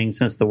been burning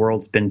since the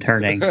world's been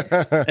turning.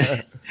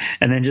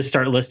 And then just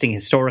start listing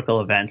historical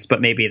events,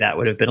 but maybe that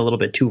would have been a little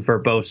bit too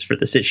verbose for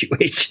the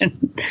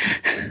situation.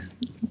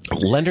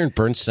 Leonard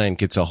Bernstein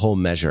gets a whole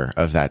measure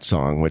of that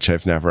song, which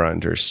I've never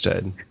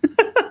understood.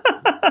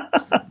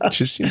 It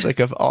just seems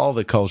like of all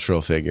the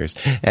cultural figures.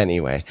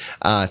 Anyway,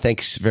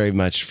 thanks very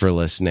much for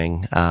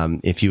listening.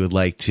 If you would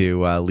like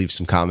to leave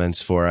some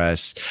comments for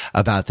us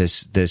about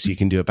this, you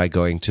can do it by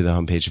going to the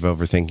homepage of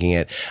Overthinking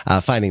It,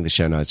 finding the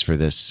show notes for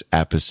this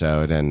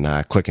episode, and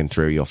clicking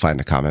through. You'll find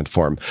a comment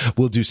form.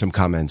 We'll do some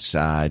comments,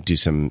 do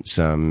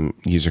some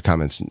user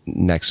comments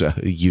next,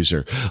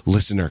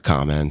 listener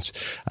comments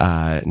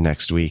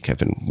next week. I've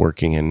been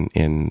working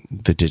in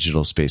the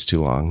digital space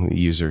too long.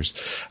 Users.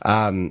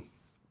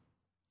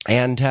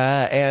 And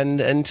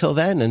until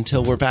then,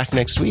 until we're back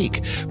next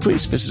week,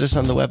 please visit us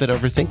on the web at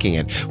Overthinking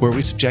It, where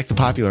we subject the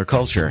popular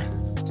culture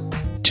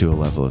to a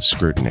level of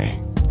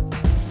scrutiny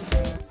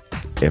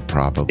it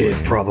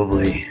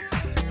probably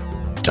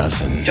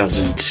doesn't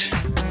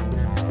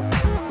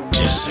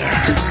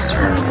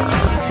deserve.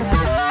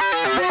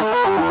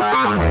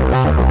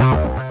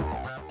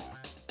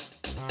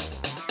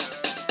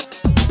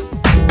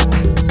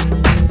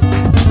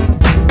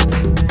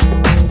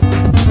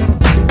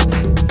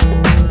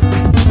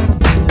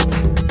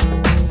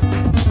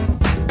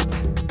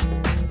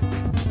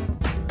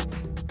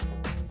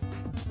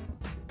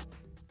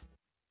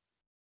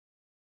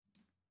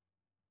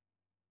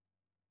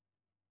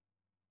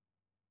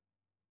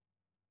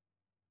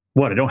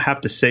 What? I don't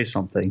have to say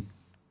something.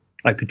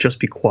 I could just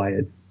be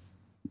quiet.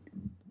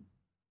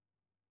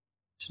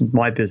 It's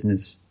my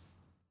business.